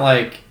 It's not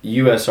like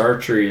U.S.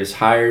 Archery has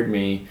hired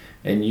me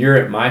and you're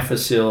at my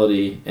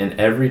facility and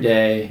every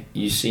day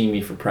you see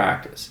me for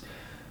practice.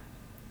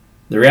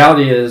 the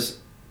reality is,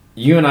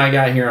 you and I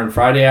got here on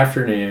Friday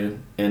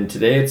afternoon, and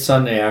today it's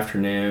Sunday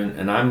afternoon,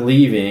 and I'm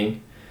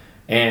leaving,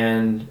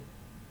 and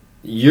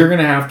you're going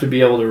to have to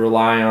be able to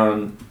rely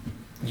on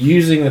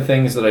using the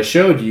things that I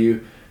showed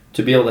you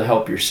to be able to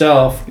help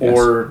yourself, Yes.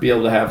 or be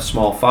able to have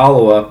small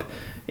follow-up.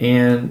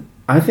 And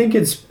I think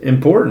it's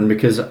important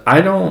because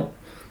I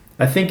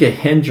think a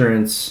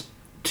hindrance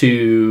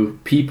to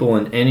people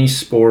in any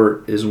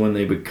sport is when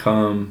they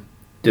become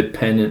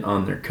dependent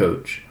on their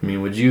coach. I mean,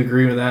 would you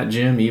agree with that,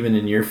 Jim, even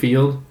in your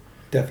field?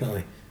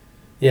 Definitely.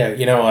 Yeah,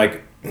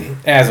 like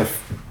as a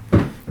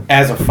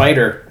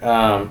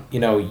fighter,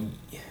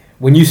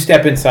 when you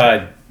step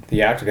inside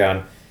the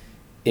octagon,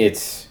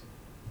 it's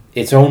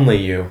only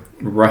you.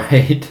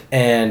 Right.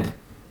 And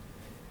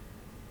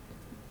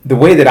the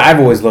way that I've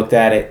always looked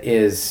at it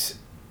is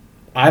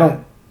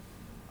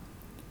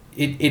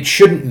it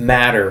shouldn't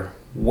matter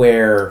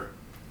where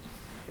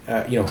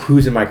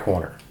who's in my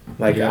corner.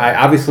 Like, Yeah. I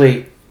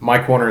obviously,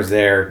 my corner is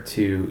there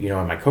to,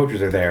 and my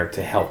coaches are there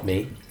to help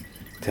me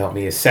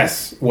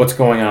assess what's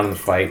going on in the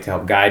fight, to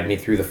help guide me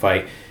through the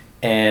fight,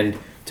 and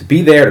to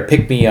be there to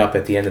pick me up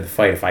at the end of the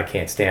fight if I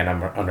can't stand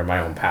under my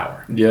own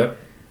power. Yep.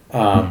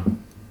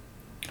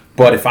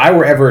 But if I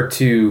were ever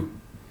to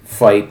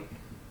fight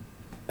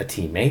a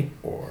teammate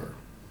or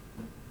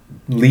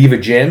leave a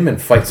gym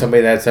and fight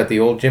somebody that's at the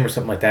old gym or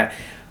something like that,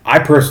 I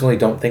personally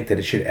don't think that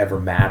it should ever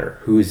matter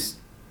who's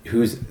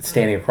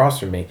standing across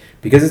from me,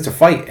 because it's a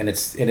fight and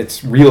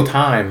it's real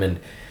time. And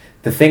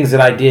the things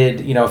that I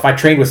did, if I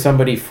trained with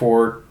somebody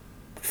for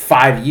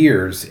 5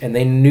 years and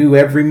they knew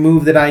every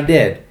move that I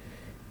did,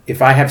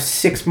 if I have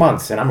 6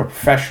 months and I'm a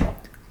professional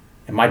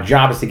and my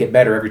job is to get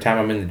better every time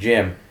I'm in the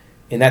gym,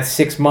 in that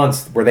 6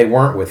 months where they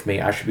weren't with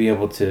me, I should be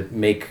able to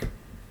make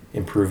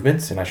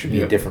improvements and I should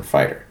be a different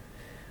fighter.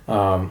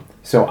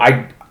 So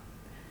I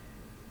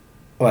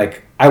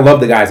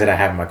love the guys that I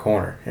have in my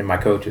corner and my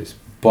coaches,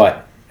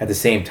 but at the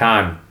same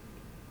time,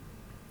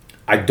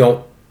 I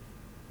don't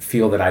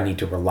feel that I need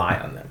to rely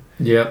on them.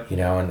 Yep.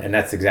 And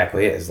that's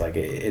exactly it. It's like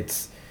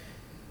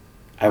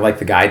I like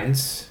the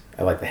guidance,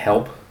 I like the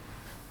help,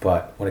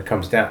 but when it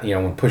comes down,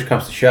 when push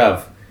comes to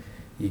shove,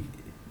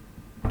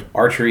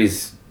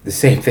 archery's the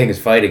same thing as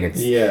fighting.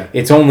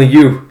 It's only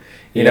you.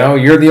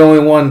 You're the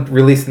only one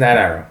releasing that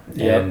arrow.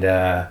 Yep. And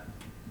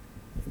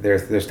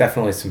there's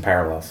definitely some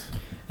parallels.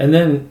 And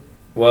then,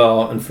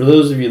 and for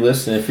those of you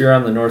listening, if you're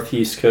on the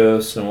Northeast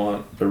Coast and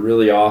want a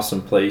really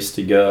awesome place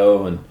to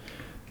go and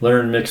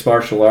learn mixed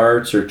martial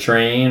arts or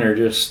train or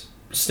just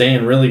stay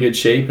in really good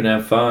shape and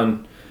have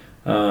fun,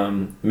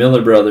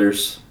 Miller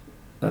Brothers,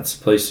 that's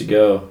the place to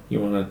go. You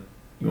want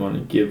to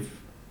give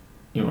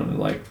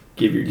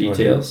your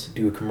details.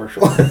 Do a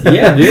commercial.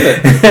 Yeah, do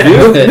it.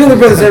 Do it. Miller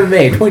Brothers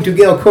MMA, 22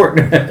 Gale Court.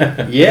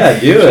 Yeah,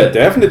 do it.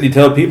 Definitely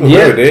tell people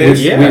where it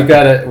is. Yeah.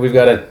 We've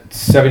got a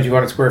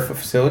 7,200 square foot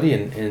facility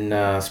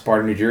in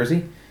Sparta, New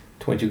Jersey,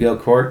 22 Gale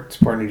Court,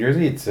 Sparta, New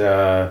Jersey. It's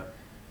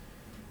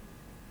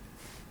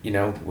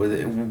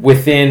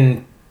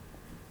within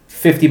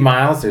 50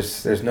 miles.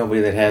 There's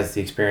nobody that has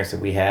the experience that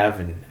we have,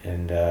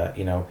 and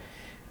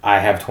I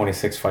have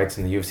 26 fights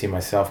in the UFC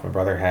myself. My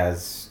brother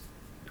has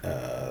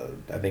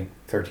I think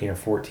 13 or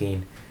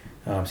 14.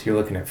 So you're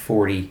looking at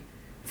 40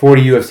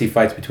 UFC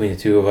fights between the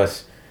two of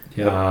us.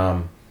 Yep.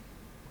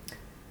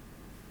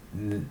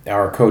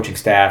 Our coaching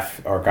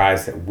staff are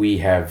guys that we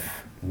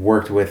have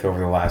worked with over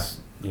the last,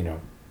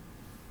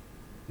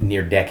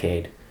 near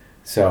decade.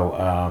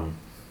 So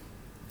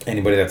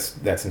anybody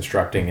that's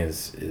instructing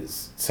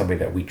is somebody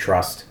that we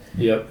trust.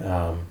 Yep.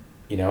 And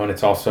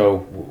it's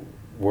also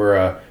we're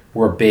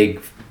a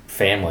big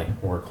family.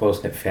 We're a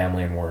close knit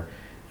family, and we're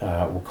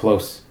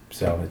close.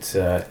 So it's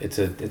a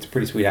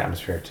pretty sweet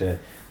atmosphere to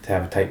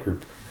have a tight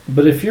group.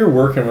 But if you're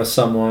working with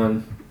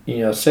someone,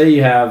 say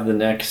you have the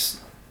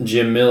next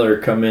Jim Miller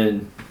come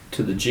in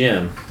to the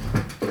gym,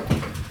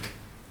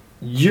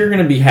 you're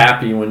going to be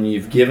happy when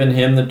you've given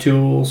him the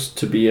tools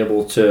to be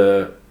able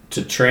to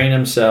train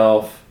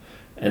himself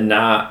and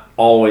not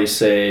always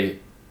say,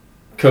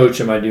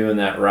 "Coach, am I doing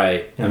that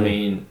right?" Mm-hmm. I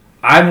mean,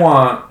 I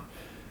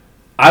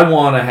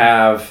want to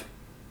have,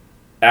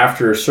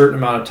 after a certain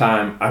amount of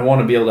time, I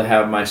want to be able to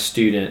have my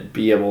student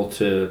be able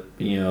to,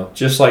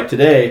 just like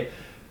today,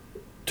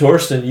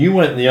 Torsten, you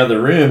went in the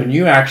other room and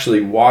you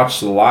actually watched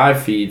the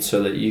live feed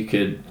so that you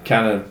could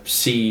kind of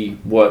see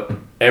what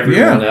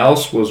everyone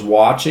else was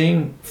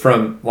watching.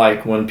 From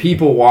like when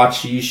people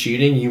watched you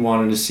shooting, you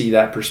wanted to see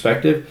that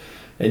perspective.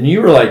 And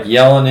you were like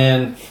yelling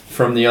in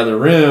from the other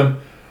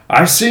room,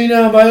 "I see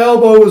now my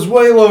elbow was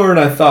way lower than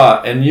I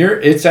thought." And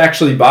it's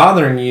actually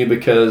bothering you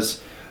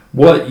because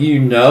what you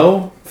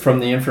know from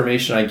the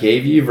information I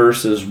gave you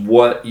versus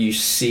what you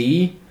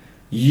see,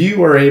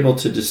 you are able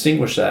to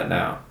distinguish that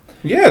now.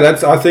 Yeah,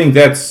 I think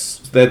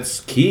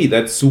that's key.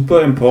 That's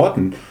super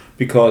important,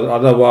 because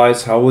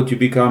otherwise, how would you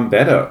become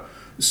better?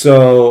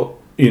 So,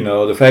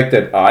 the fact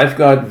that I've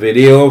got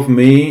video of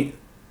me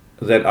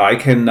that I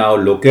can now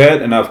look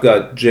at, and I've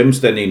got Jim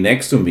standing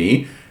next to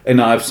me, and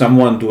I have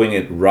someone doing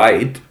it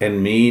right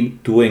and me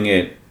doing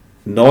it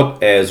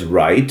not as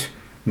right,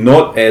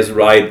 not as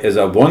right as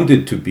I want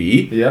it to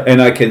be, Yep.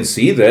 and I can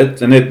see that,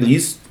 then at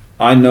least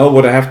I know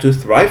what I have to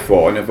strive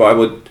for. And if I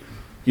would,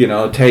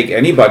 take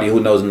anybody who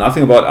knows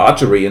nothing about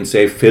archery and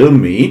say,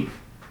 film me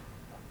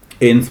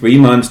in 3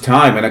 months'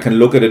 time, and I can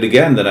look at it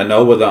again, then I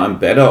know whether I'm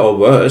better or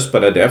worse,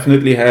 but I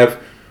definitely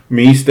have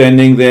me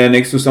standing there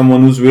next to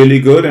someone who's really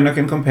good, and I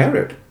can compare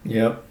it.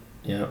 Yep.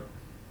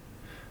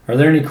 Are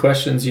there any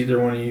questions either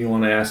one of you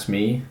want to ask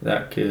me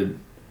that could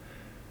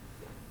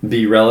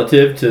be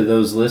relative to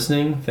those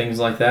listening, things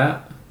like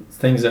that?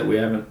 Things that we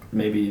haven't,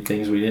 maybe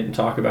things we didn't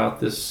talk about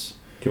this.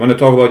 Do you want to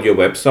talk about your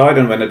website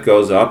and when it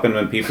goes up, and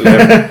when people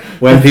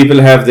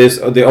have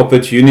the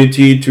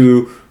opportunity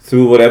to,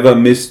 through whatever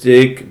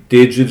mystic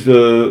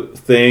digital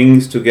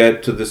things, to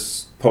get to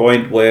this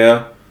point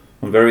where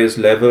on various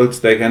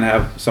levels they can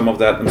have some of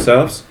that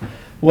themselves?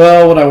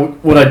 Well,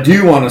 what I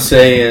do want to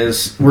say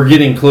is we're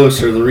getting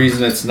closer. The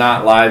reason it's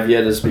not live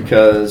yet is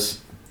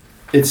because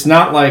it's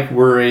not like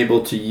we're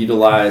able to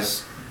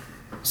utilize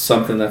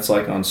something that's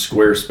like on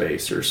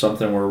Squarespace or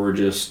something where we're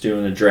just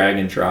doing a drag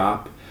and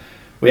drop.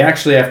 We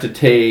actually have to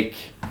take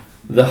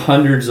the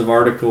hundreds of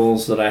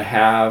articles that I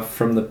have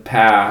from the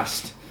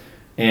past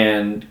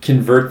and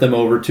convert them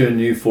over to a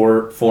new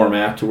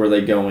format to where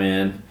they go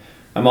in.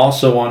 I'm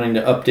also wanting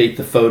to update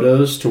the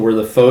photos to where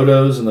the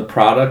photos and the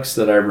products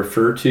that I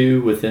refer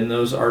to within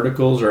those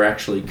articles are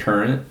actually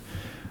current.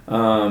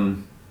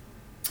 And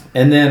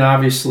then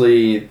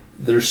obviously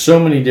there's so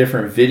many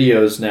different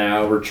videos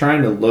now. We're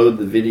trying to load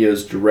the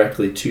videos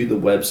directly to the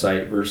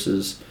website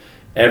versus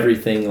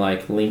everything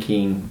like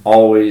linking,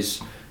 always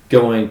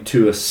going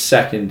to a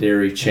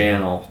secondary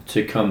channel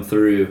to come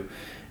through.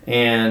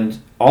 And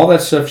all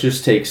that stuff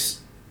just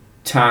takes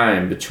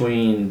time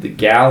between the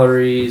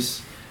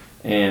galleries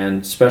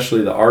and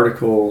especially the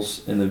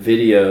articles and the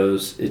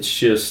videos. It's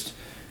just,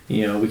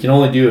 we can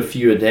only do a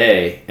few a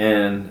day,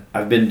 and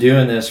I've been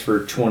doing this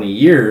for 20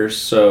 years,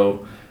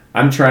 so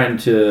I'm trying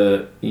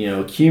to,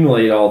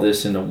 accumulate all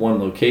this into one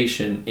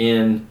location.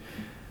 And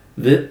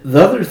the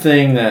other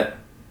thing that,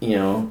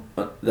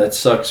 that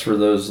sucks for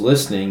those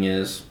listening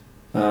is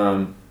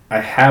I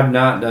have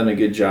not done a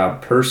good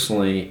job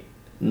personally.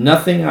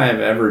 Nothing I have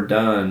ever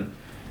done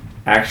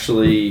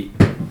actually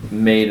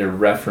made a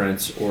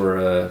reference or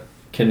a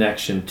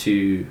connection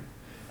to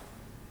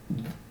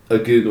a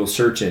Google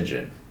search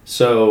engine.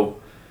 So,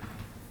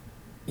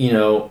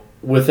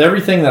 with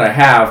everything that I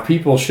have,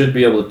 people should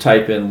be able to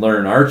type in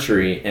learn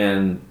archery,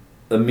 and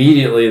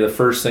immediately the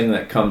first thing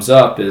that comes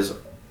up is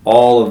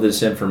all of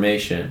this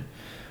information.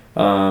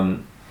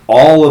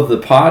 All of the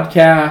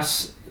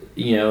podcasts,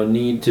 they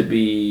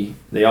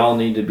all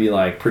need to be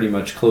like pretty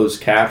much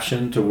closed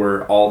captioned to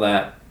where all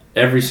that,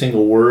 every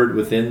single word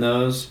within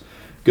those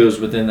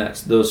goes within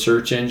those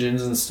search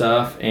engines and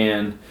stuff.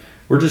 And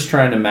we're just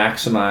trying to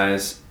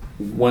maximize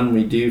when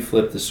we do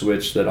flip the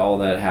switch that all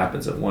that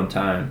happens at one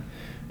time.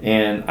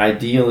 And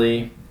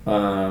ideally,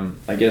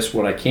 I guess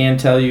what I can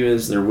tell you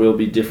is there will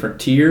be different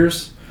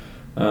tiers.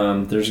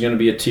 There's going to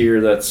be a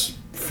tier that's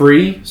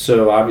free,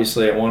 so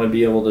obviously I want to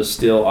be able to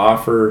still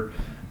offer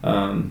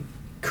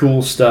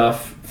cool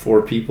stuff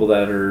for people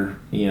that are,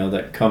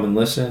 that come and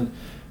listen.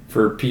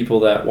 For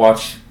people that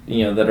watch,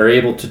 that are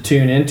able to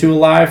tune into a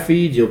live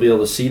feed, you'll be able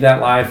to see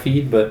that live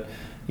feed. But,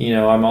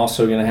 I'm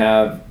also going to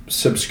have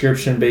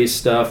subscription-based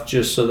stuff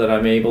just so that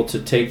I'm able to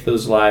take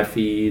those live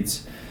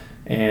feeds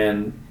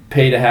and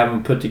pay to have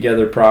them put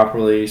together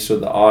properly so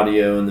the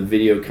audio and the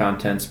video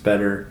content's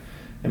better,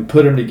 and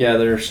put them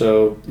together.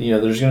 So,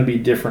 there's going to be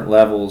different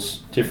levels,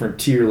 different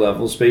tier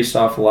levels based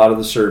off a lot of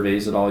the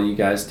surveys that all you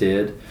guys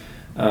did.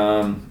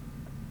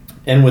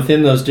 And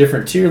within those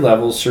different tier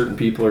levels, certain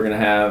people are going to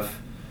have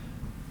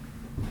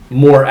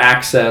more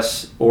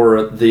access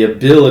or the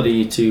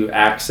ability to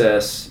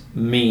access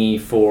me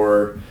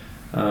for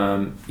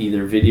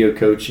either video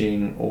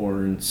coaching,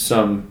 or in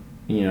some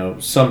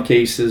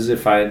cases,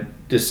 if I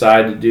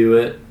decide to do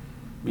it,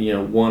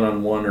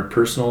 one-on-one or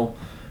personal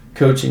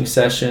coaching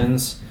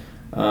sessions.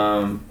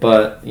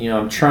 But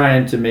I'm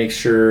trying to make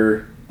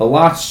sure a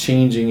lot's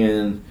changing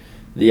in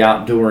the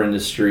outdoor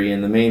industry,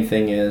 and the main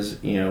thing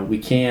is, we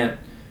can't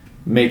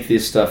make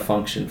this stuff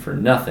function for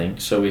nothing.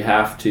 So we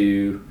have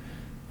to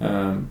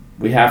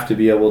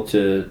be able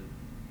to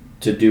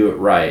do it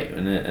right,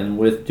 and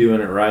with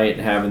doing it right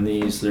and having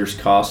these, there's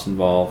costs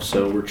involved.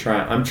 So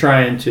I'm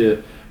trying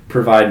to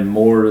provide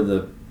more to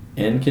the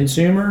end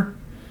consumer,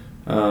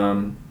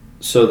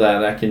 so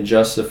that I can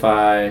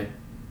justify,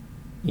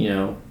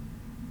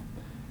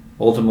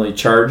 ultimately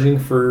charging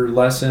for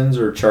lessons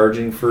or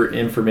charging for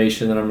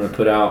information that I'm going to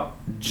put out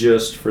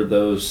just for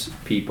those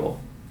people,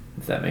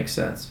 if that makes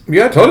sense.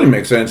 Yeah, it totally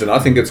makes sense, and I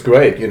think it's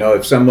great.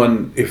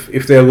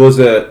 If there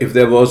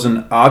was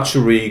an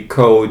archery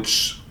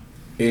coach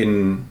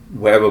in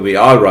wherever we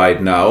are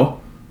right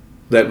now,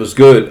 that was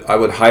good, I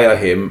would hire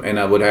him, and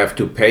I would have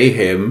to pay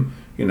him.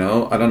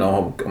 I don't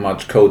know how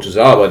much coaches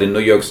are, but in New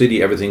York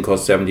City, everything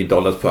costs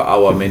 $70 per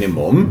hour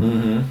minimum.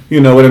 Mm-hmm. You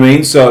know what I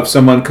mean? So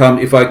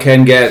if I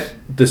can get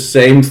the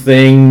same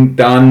thing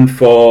done by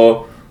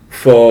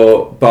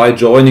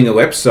joining a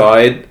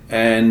website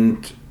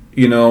and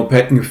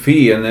paying a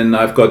fee, and then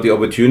I've got the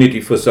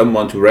opportunity for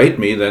someone to rate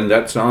me, then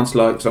that sounds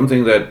like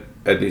something that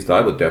at least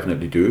I would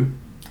definitely do.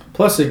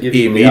 Plus, it gives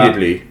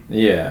immediately.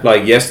 Yeah.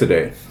 Like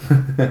yesterday.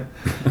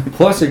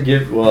 Plus,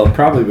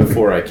 probably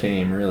before I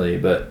came, really,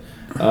 but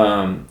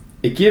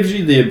it gives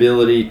you the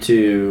ability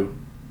to,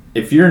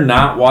 if you're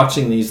not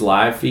watching these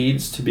live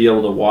feeds, to be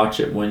able to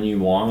watch it when you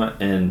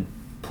want and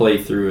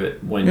play through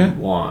it when you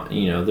want.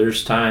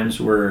 There's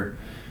times where,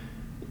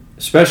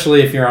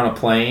 especially if you're on a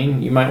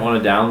plane, you might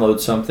want to download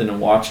something and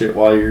watch it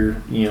while you're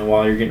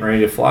getting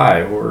ready to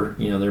fly, or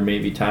there may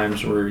be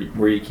times where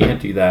you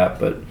can't do that.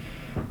 But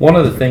one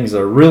of the things that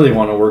I really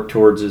want to work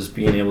towards is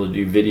being able to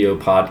do video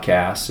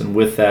podcasts, and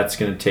with that's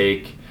going to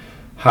take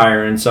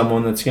hiring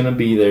someone that's going to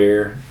be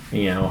there,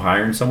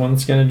 hiring someone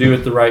that's going to do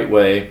it the right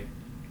way,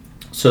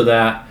 so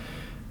that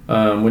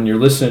when you're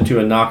listening to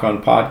a Knock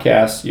On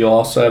podcast, you'll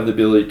also have the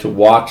ability to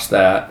watch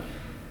that.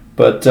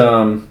 But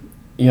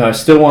I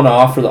still want to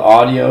offer the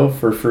audio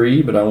for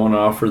free, but I want to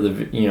offer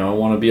I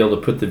want to be able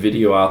to put the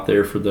video out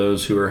there for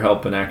those who are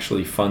helping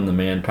actually fund the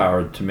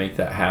manpower to make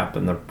that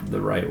happen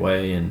the right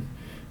way and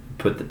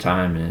put the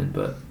time in.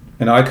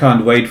 And I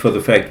can't wait for the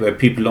fact where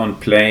people on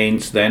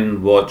planes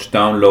then watch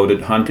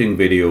downloaded hunting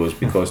videos,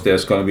 because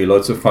there's going to be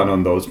lots of fun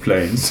on those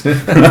planes.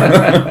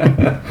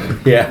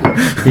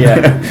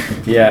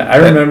 Yeah. I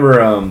remember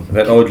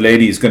that old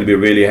lady is going to be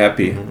really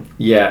happy.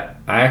 Yeah,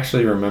 I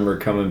actually remember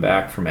coming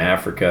back from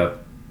Africa.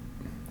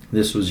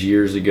 This was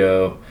years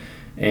ago,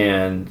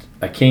 and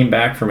I came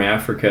back from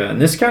Africa,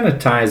 and this kind of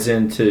ties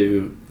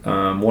into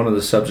one of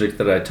the subjects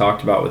that I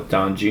talked about with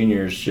Don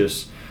Jr. is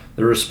just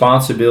the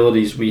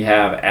responsibilities we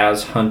have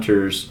as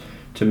hunters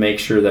to make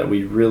sure that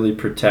we really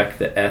protect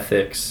the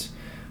ethics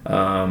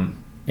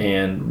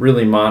and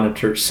really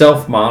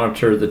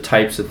self-monitor the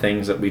types of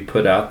things that we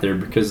put out there,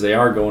 because they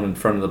are going in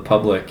front of the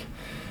public.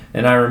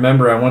 And I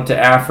remember I went to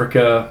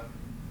Africa,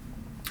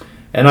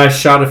 and I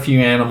shot a few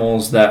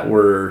animals that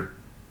were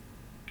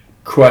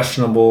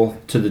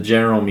questionable to the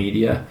general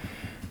media.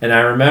 And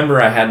I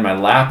remember I had my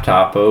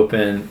laptop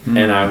open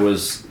and I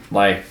was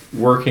like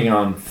working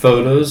on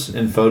photos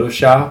in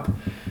Photoshop,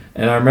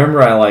 and I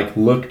remember I like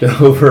looked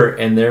over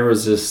and there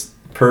was this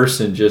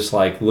person just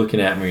like looking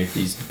at me with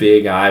these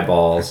big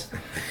eyeballs,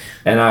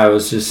 and I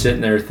was just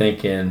sitting there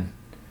thinking,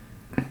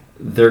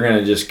 they're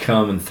gonna just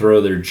come and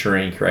throw their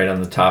drink right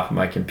on the top of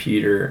my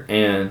computer.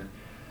 And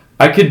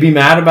I could be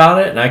mad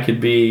about it, and I could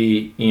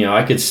be,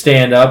 I could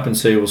stand up and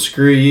say, well,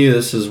 screw you,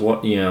 this is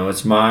what,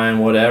 it's mine,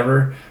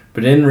 whatever.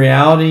 But in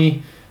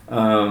reality,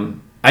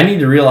 I need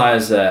to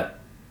realize that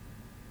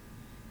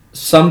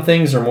some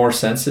things are more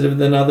sensitive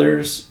than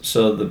others.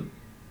 So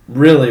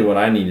really what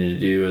I needed to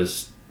do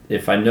is,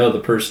 if I know the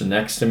person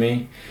next to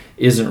me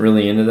isn't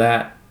really into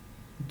that,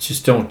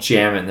 just don't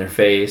jam it in their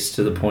face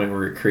to the point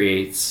where it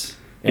creates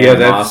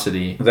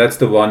animosity. That's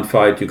the one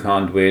fight you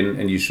can't win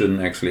and you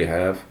shouldn't actually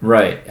have.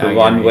 Right. The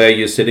one where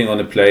you're sitting on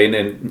a plane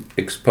and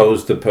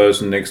expose the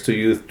person next to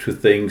you to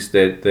things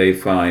that they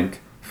find,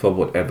 for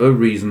whatever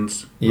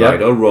reasons,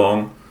 right or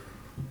wrong,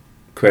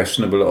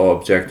 questionable or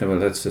objectionable.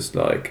 That's just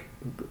like,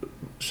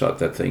 shut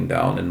that thing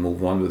down and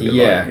move on with your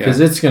life. Because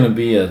it's gonna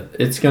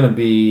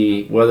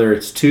be whether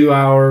it's 2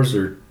 hours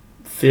or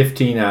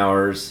 15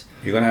 hours.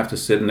 You're gonna have to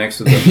sit next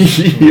to them.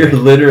 You're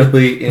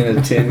literally in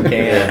a tin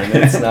can.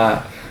 And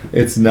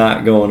it's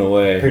not going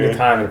away. Pick a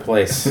time and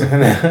place.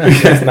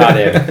 That's not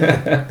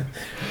it.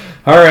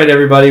 All right,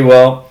 everybody.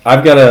 Well,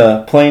 I've got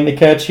a plane to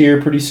catch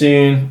here pretty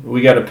soon.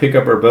 We got to pick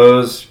up our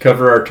bows,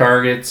 cover our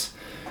targets,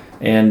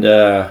 and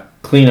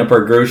clean up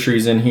our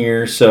groceries in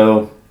here.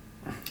 So,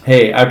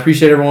 hey, I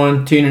appreciate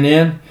everyone tuning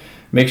in.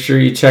 Make sure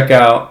you check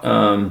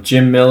out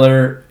Jim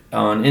Miller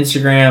on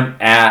Instagram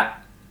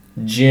at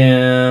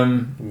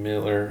Jim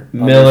Miller _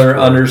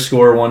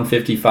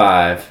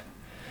 155.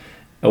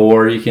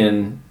 Or you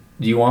can...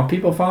 Do you want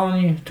people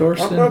following you,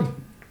 Torsten?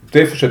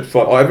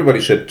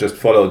 Everybody should just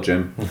follow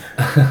Jim.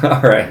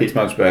 All right. It's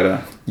much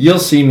better. You'll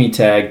see me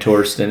tag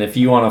Torsten if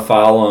you want to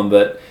follow him,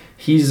 but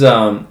he's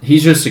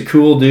just a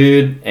cool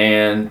dude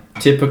and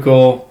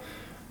typical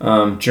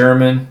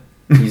German.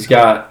 He's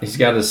got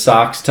his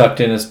socks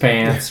tucked in his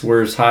pants,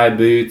 wears high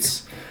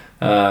boots,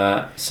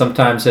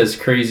 sometimes has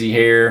crazy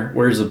hair,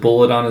 wears a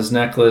bullet on his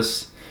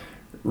necklace,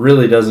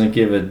 really doesn't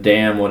give a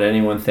damn what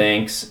anyone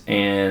thinks,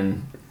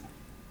 and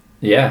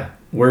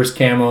wears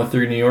camo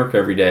through New York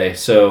every day.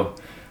 So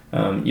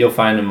you'll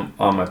find him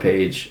on my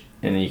page,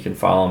 and you can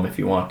follow him if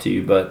you want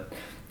to. But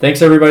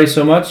thanks everybody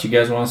so much. You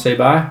guys want to say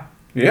bye?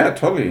 Yeah,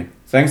 totally.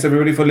 Thanks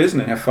everybody for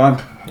listening. Have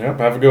fun. Yep,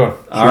 have a good one.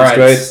 All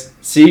right.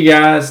 See you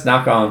guys.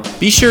 Knock On.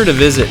 Be sure to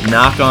visit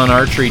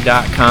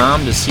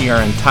knockonarchery.com to see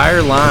our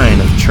entire line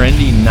of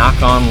trendy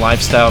Knock On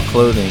lifestyle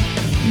clothing.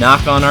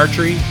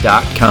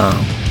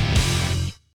 knockonarchery.com.